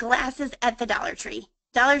and glasses at the Dollar Tree.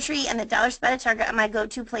 Dollar Tree and the Dollar Spot at Target are my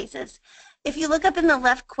go-to places. If you look up in the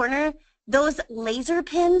left corner, those laser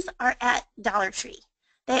pens are at Dollar Tree.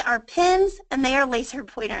 They are pens and they are laser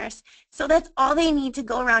pointers. So that's all they need to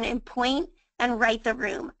go around and point and write the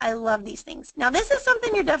room. I love these things. Now this is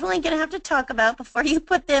something you're definitely going to have to talk about before you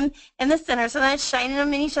put them in the center, so that it's shining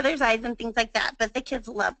them in each other's eyes and things like that, but the kids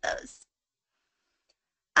love those.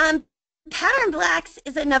 Pattern Blacks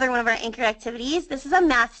is another one of our anchor activities. This is a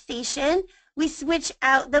math station. We switch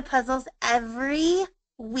out the puzzles every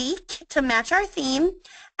week to match our theme,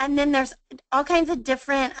 and then there's all kinds of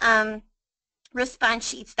different response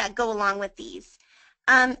sheets that go along with these.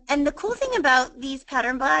 And the cool thing about these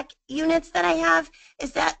pattern block units that I have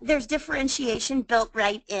is that there's differentiation built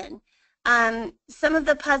right in. Some of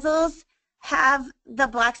the puzzles have the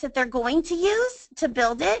blocks that they're going to use to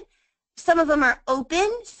build it. Some of them are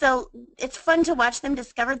open, so it's fun to watch them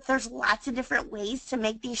discover there's lots of different ways to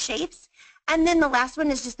make these shapes. And then the last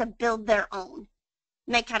one is just to build their own.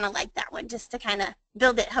 And I kind of like that one, just to kind of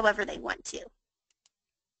build it however they want to.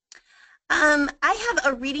 I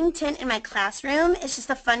have a reading tent in my classroom. It's just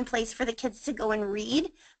a fun place for the kids to go and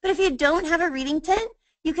read. But if you don't have a reading tent,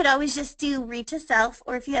 you could always just do read to self,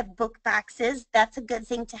 or if you have book boxes, that's a good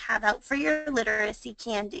thing to have out for your literacy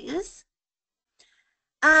can-dos.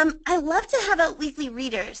 I love to have out weekly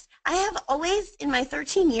readers. I have always, in my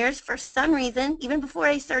 13 years, for some reason, even before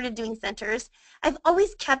I started doing centers, I've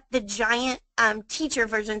always kept the giant teacher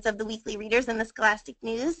versions of the weekly readers in the Scholastic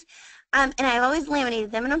News, and I've always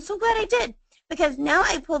laminated them, and I'm so glad I did, because now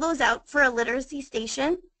I pull those out for a literacy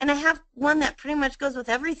station, and I have one that pretty much goes with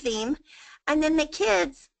every theme, and then the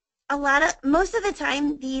kids, most of the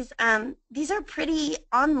time, these are pretty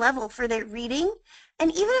on level for their reading.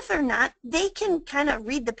 And even if they're not, they can kind of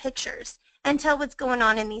read the pictures and tell what's going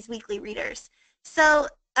on in these weekly readers. So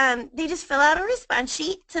they just fill out a response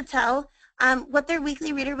sheet to tell what their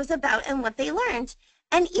weekly reader was about and what they learned.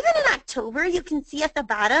 And even in October, you can see at the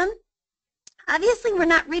bottom, obviously we're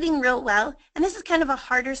not reading real well, and this is kind of a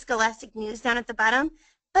harder Scholastic News down at the bottom,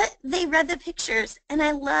 but they read the pictures. And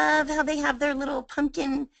I love how they have their little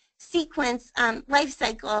pumpkin sequence life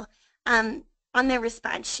cycle on their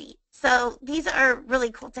response sheet. So these are really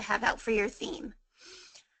cool to have out for your theme.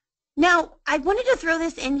 Now, I wanted to throw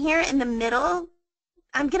this in here in the middle.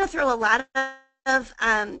 I'm going to throw a lot of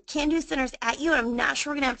can-do centers at you, and I'm not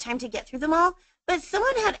sure we're going to have time to get through them all. But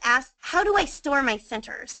someone had asked, how do I store my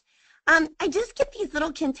centers? I just get these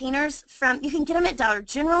little containers you can get them at Dollar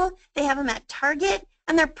General. They have them at Target,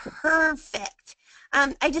 and they're perfect.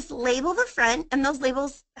 I just label the front, and those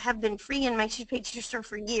labels have been free in my Sheet Teacher store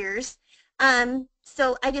for years.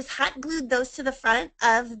 So I just hot glued those to the front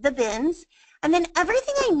of the bins, and then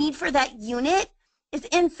everything I need for that unit is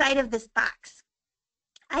inside of this box.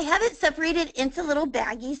 I have it separated into little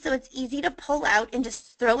baggies so it's easy to pull out and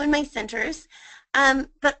just throw in my centers.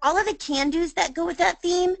 But all of the can-dos that go with that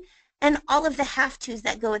theme and all of the have-tos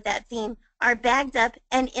that go with that theme are bagged up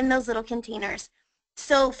and in those little containers.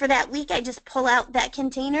 So for that week, I just pull out that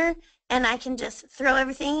container and I can just throw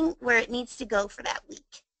everything where it needs to go for that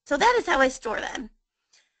week. So that is how I store them.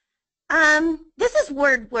 This is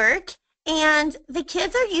word work, and the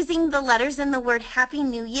kids are using the letters in the word Happy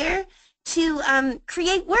New Year to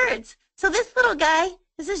create words. So this little guy,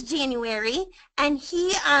 this is January, and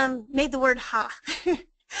he made the word ha,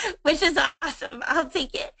 which is awesome. I'll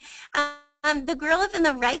take it. The girl up in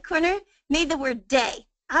the right corner made the word day.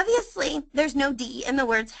 Obviously, there's no D in the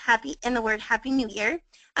word Happy New Year,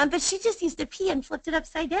 but she just used a P and flipped it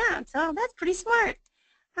upside down. So that's pretty smart.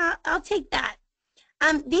 I'll take that.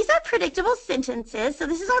 These are predictable sentences. So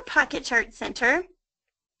this is our pocket chart center.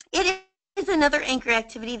 It is another anchor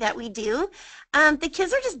activity that we do. The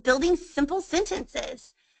kids are just building simple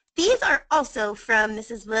sentences. These are also from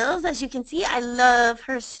Mrs. Wills. As you can see, I love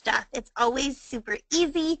her stuff. It's always super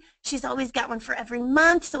easy. She's always got one for every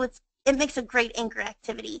month, so it makes a great anchor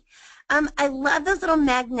activity. I love those little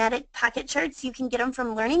magnetic pocket charts. You can get them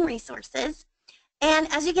from Learning Resources.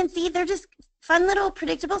 And as you can see, they're just fun little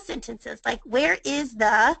predictable sentences like where is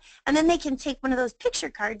the, and then they can take one of those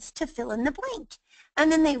picture cards to fill in the blank.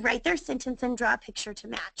 And then they write their sentence and draw a picture to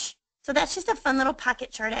match. So that's just a fun little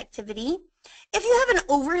pocket chart activity. If you have an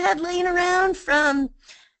overhead laying around from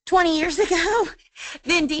 20 years ago,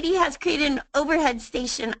 then Dee Dee has created an overhead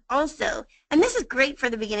station also. And this is great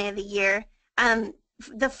for the beginning of the year.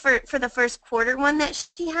 For the first quarter one that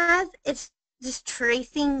she has, it's just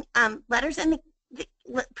tracing letters and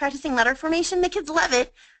practicing letter formation. The kids love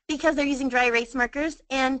it because they're using dry erase markers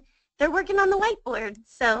and they're working on the whiteboard.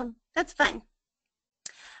 So that's fun.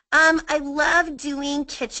 I love doing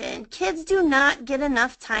kitchen. Kids do not get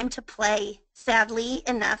enough time to play, sadly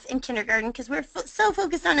enough, in kindergarten because we're so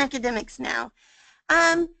focused on academics now.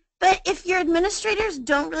 But if your administrators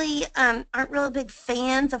aren't really big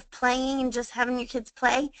fans of playing and just having your kids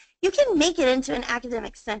play, you can make it into an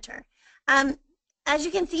academic center. As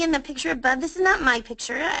you can see in the picture above, this is not my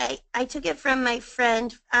picture. I took it from my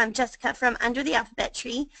friend Jessica from Under the Alphabet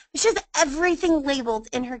Tree. She has everything labeled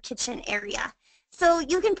in her kitchen area. So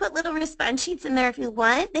you can put little response sheets in there if you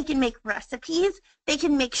want. They can make recipes. They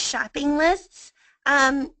can make shopping lists.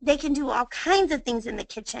 They can do all kinds of things in the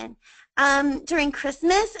kitchen. During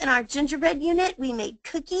Christmas in our gingerbread unit, we made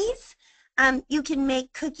cookies. You can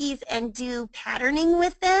make cookies and do patterning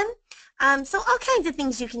with them. So all kinds of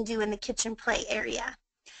things you can do in the kitchen play area.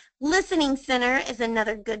 Listening center is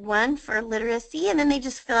another good one for literacy, and then they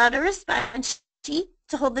just fill out a response sheet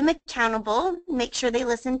to hold them accountable, make sure they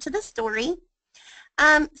listen to the story.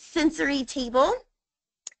 Sensory table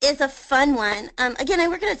is a fun one. Again, I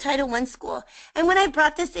work at a Title I school, and when I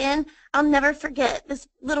brought this in, I'll never forget. This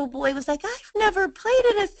little boy was like, "I've never played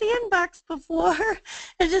in a sandbox before."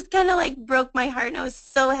 It just kind of like broke my heart, and I was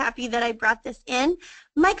so happy that I brought this in.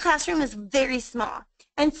 My classroom is very small,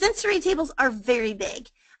 and sensory tables are very big.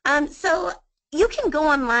 So you can go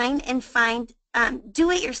online and find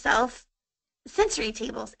do-it-yourself sensory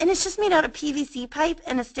tables, and it's just made out of PVC pipe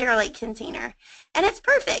and a Sterilite container, and it's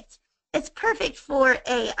perfect. It's perfect for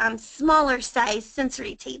a smaller size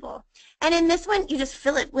sensory table. And in this one, you just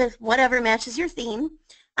fill it with whatever matches your theme.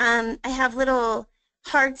 I have little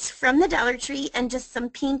hearts from the Dollar Tree and just some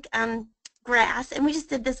pink grass, and we just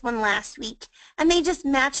did this one last week, and they just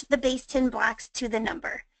match the base 10 blocks to the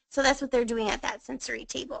number. So that's what they're doing at that sensory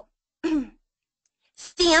table.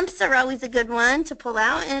 Stamps are always a good one to pull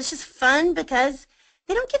out, and it's just fun because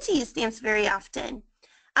they don't get to use stamps very often.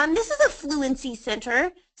 This is a fluency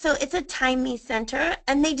center, so it's a time me center,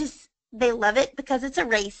 and they love it because it's a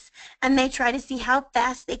race, and they try to see how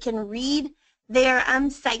fast they can read their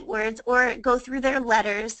sight words or go through their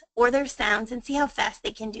letters or their sounds and see how fast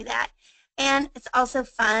they can do that. And it's also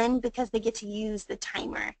fun because they get to use the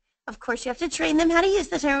timer. Of course, you have to train them how to use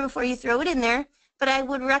the timer before you throw it in there, but I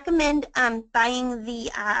would recommend buying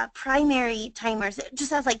the primary timers. It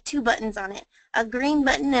just has like 2 buttons on it, a green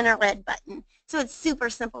button and a red button. So it's super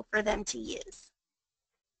simple for them to use.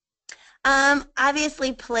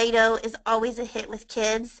 Obviously, Play-Doh is always a hit with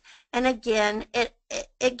kids. And again,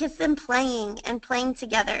 it gets them playing and playing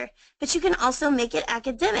together. But you can also make it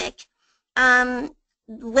academic.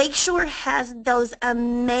 Lakeshore has those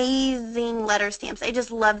amazing letter stamps. I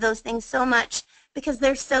just love those things so much because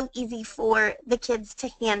they're so easy for the kids to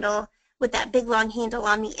handle with that big long handle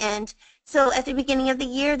on the end. So at the beginning of the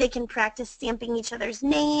year, they can practice stamping each other's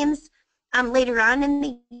names. Later on in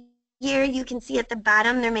the year, you can see at the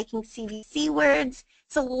bottom they're making CVC words.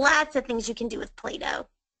 So lots of things you can do with Play-Doh.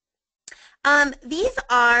 These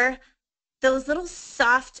are those little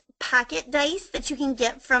soft pocket dice that you can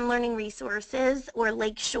get from Learning Resources or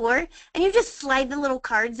Lakeshore, and you just slide the little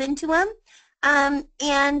cards into them.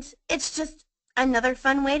 And it's just another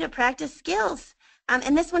fun way to practice skills.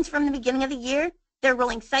 And this one's from the beginning of the year. They're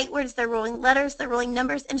rolling sight words, they're rolling letters, they're rolling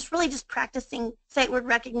numbers, and it's really just practicing sight word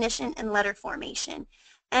recognition and letter formation.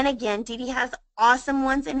 And again, Dee Dee has awesome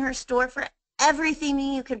ones in her store for everything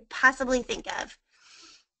you could possibly think of.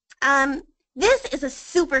 This is a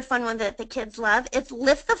super fun one that the kids love. It's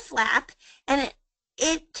Lift the Flap, and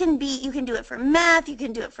it can be, you can do it for math, you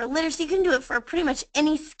can do it for literacy, you can do it for pretty much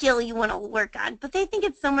any skill you want to work on. But they think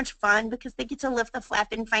it's so much fun because they get to lift the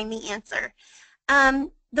flap and find the answer.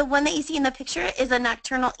 The one that you see in the picture is a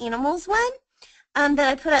nocturnal animals one that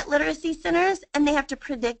I put at literacy centers, and they have to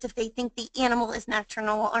predict if they think the animal is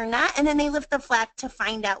nocturnal or not, and then they lift the flap to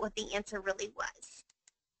find out what the answer really was.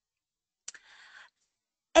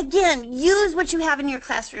 Again, use what you have in your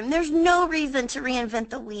classroom. There's no reason to reinvent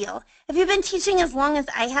the wheel. If you've been teaching as long as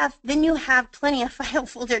I have, then you have plenty of file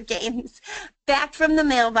folder games back from the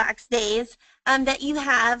mailbox days that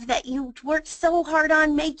you worked so hard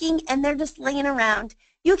on making, and they're just laying around.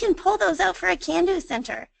 You can pull those out for a can-do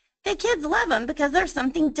center. The kids love them because they're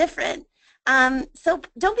something different. So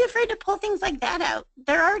don't be afraid to pull things like that out.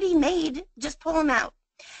 They're already made. Just pull them out.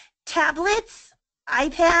 Tablets,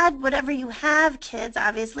 iPad, whatever you have, kids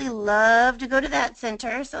obviously love to go to that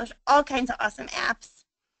center, so there's all kinds of awesome apps.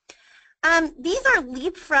 These are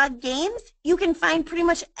leapfrog games you can find pretty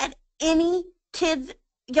much at any kids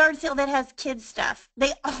yard sale that has kids stuff.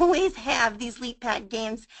 They always have these leapfrog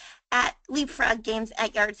games at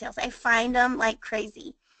yard sales. I find them like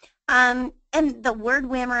crazy. And the word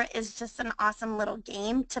whammer is just an awesome little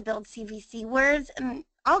game to build CVC words and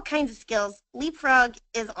all kinds of skills. Leapfrog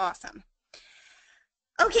is awesome.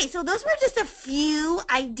 Okay, so those were just a few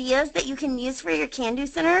ideas that you can use for your can-do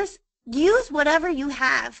centers. Use whatever you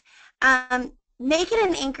have. Make it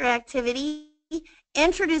an anchor activity.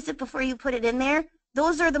 Introduce it before you put it in there.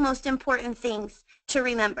 Those are the most important things to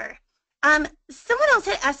remember. Someone else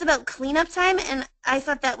had asked about cleanup time, and I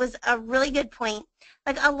thought that was a really good point.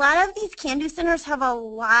 Like, a lot of these can-do centers have a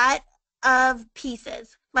lot of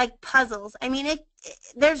pieces, like puzzles. I mean,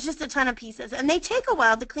 there's just a ton of pieces, and they take a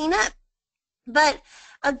while to clean up. But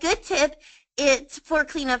a good tip for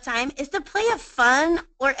cleanup time is to play a fun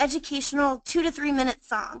or educational 2 to 3 minute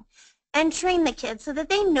song and train the kids so that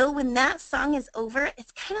they know when that song is over,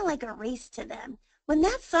 it's kind of like a race to them. when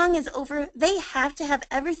that song is over, they have to have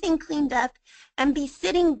everything cleaned up and be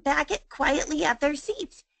sitting back quietly at their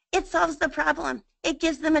seats. It solves the problem. It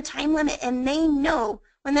gives them a time limit, and they know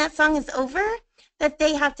when that song is over that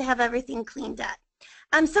they have to have everything cleaned up.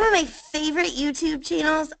 Some of my favorite YouTube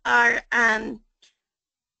channels are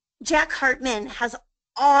Jack Hartman has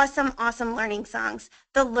awesome learning songs.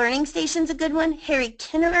 The Learning Station's a good one. Harry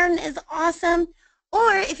Kindergarten is awesome.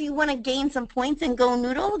 Or if you want to gain some points in Go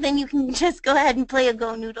Noodle, then you can just go ahead and play a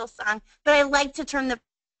Go Noodle song. But I like to turn the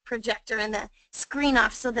projector and the screen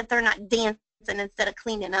off so that they're not dancing instead of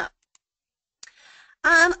cleaning up.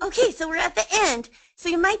 Okay, so we're at the end. So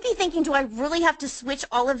you might be thinking, do I really have to switch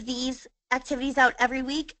all of these activities out every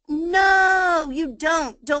week? No, you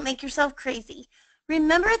don't. Don't make yourself crazy.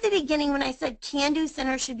 Remember at the beginning when I said Can-Do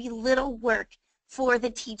Center should be little work for the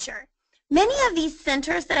teacher. Many of these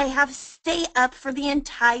centers that I have stay up for the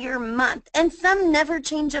entire month, and some never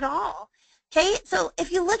change at all. Okay, so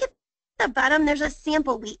if you look at the bottom, there's a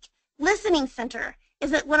sample week. Listening Center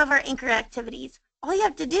is one of our anchor activities. All you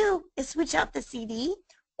have to do is switch out the CD,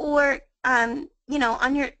 or you know,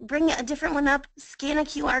 bring a different one up, scan a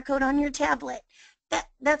QR code on your tablet.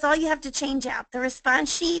 That's all you have to change out. The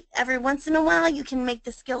response sheet, every once in a while, you can make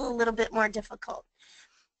the skill a little bit more difficult.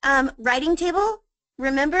 Writing table,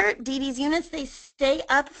 remember, Dee Dee's units, they stay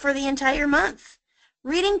up for the entire month.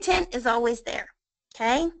 Reading tent is always there,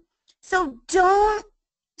 okay? So don't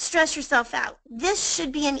stress yourself out. This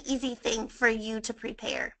should be an easy thing for you to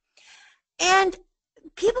prepare. And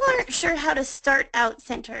people aren't sure how to start out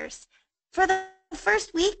centers. For the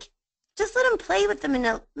first week, just let them play with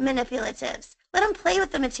the manipulatives. Let them play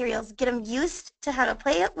with the materials. Get them used to how to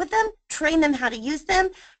play with them. Train them how to use them.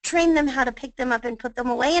 Train them how to pick them up and put them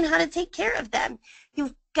away and how to take care of them.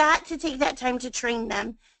 You've got to take that time to train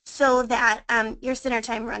them so that your center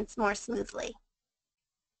time runs more smoothly.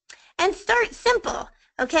 And start simple,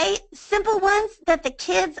 okay? Simple ones that the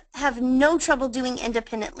kids have no trouble doing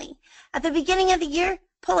independently. At the beginning of the year,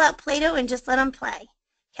 pull out Play-Doh and just let them play.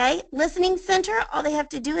 Okay, Listening Center, all they have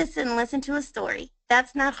to do is sit and listen to a story.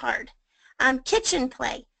 That's not hard. Kitchen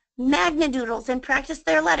play, Magnadoodles, and practice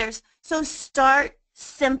their letters. So start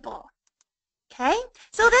simple. Okay,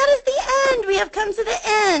 so that is the end. We have come to the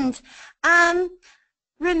end.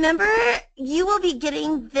 Remember, you will be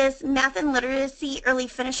getting this Math and Literacy Early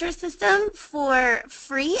Finisher System for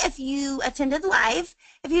free if you attended live.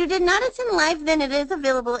 If you did not attend live, then it is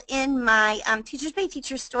available in my Teachers Pay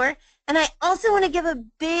Teachers store. And I also want to give a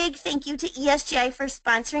big thank you to ESGI for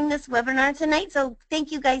sponsoring this webinar tonight. So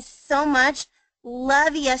thank you guys so much.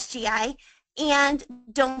 Love ESGI. And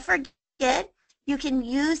don't forget, you can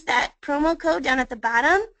use that promo code down at the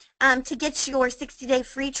bottom to get your 60-day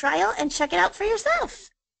free trial and check it out for yourself.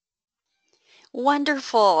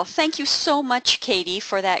 Wonderful. Thank you so much, Katie,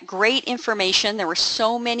 for that great information. There were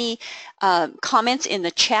so many comments in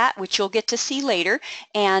the chat, which you'll get to see later,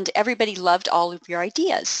 and everybody loved all of your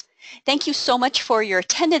ideas. Thank you so much for your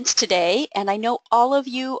attendance today, and I know all of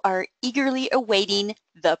you are eagerly awaiting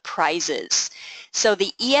the prizes. So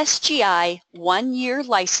the ESGI one-year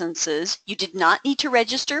licenses, you did not need to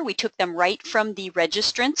register. We took them right from the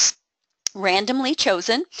registrants, randomly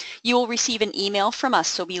chosen. You will receive an email from us,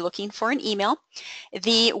 so be looking for an email.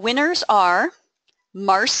 The winners are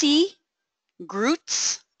Marcy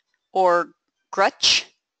Grutz or Grutch,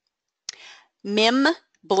 Mim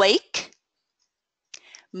Blake,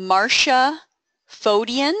 Marcia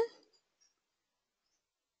Fodian,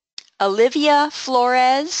 Olivia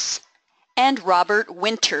Flores, and Robert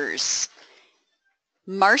Winters.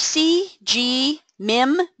 Marcy G,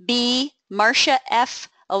 Mim B, Marcia F,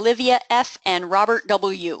 Olivia F, and Robert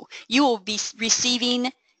W. You will be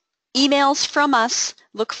receiving emails from us.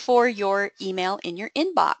 Look for your email in your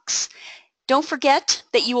inbox. Don't forget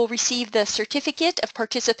that you will receive the certificate of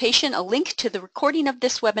participation, a link to the recording of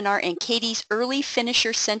this webinar, and Katie's Early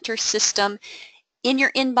Finisher Center system in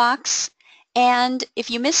your inbox. And if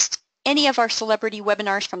you missed any of our celebrity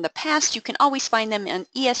webinars from the past, you can always find them on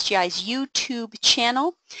ESGI's YouTube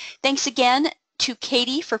channel. Thanks again to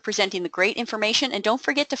Katie for presenting the great information, and don't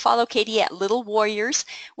forget to follow Katie at Little Warriors,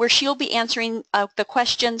 where she'll be answering the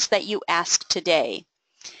questions that you asked today.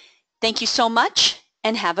 Thank you so much,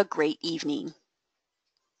 and have a great evening.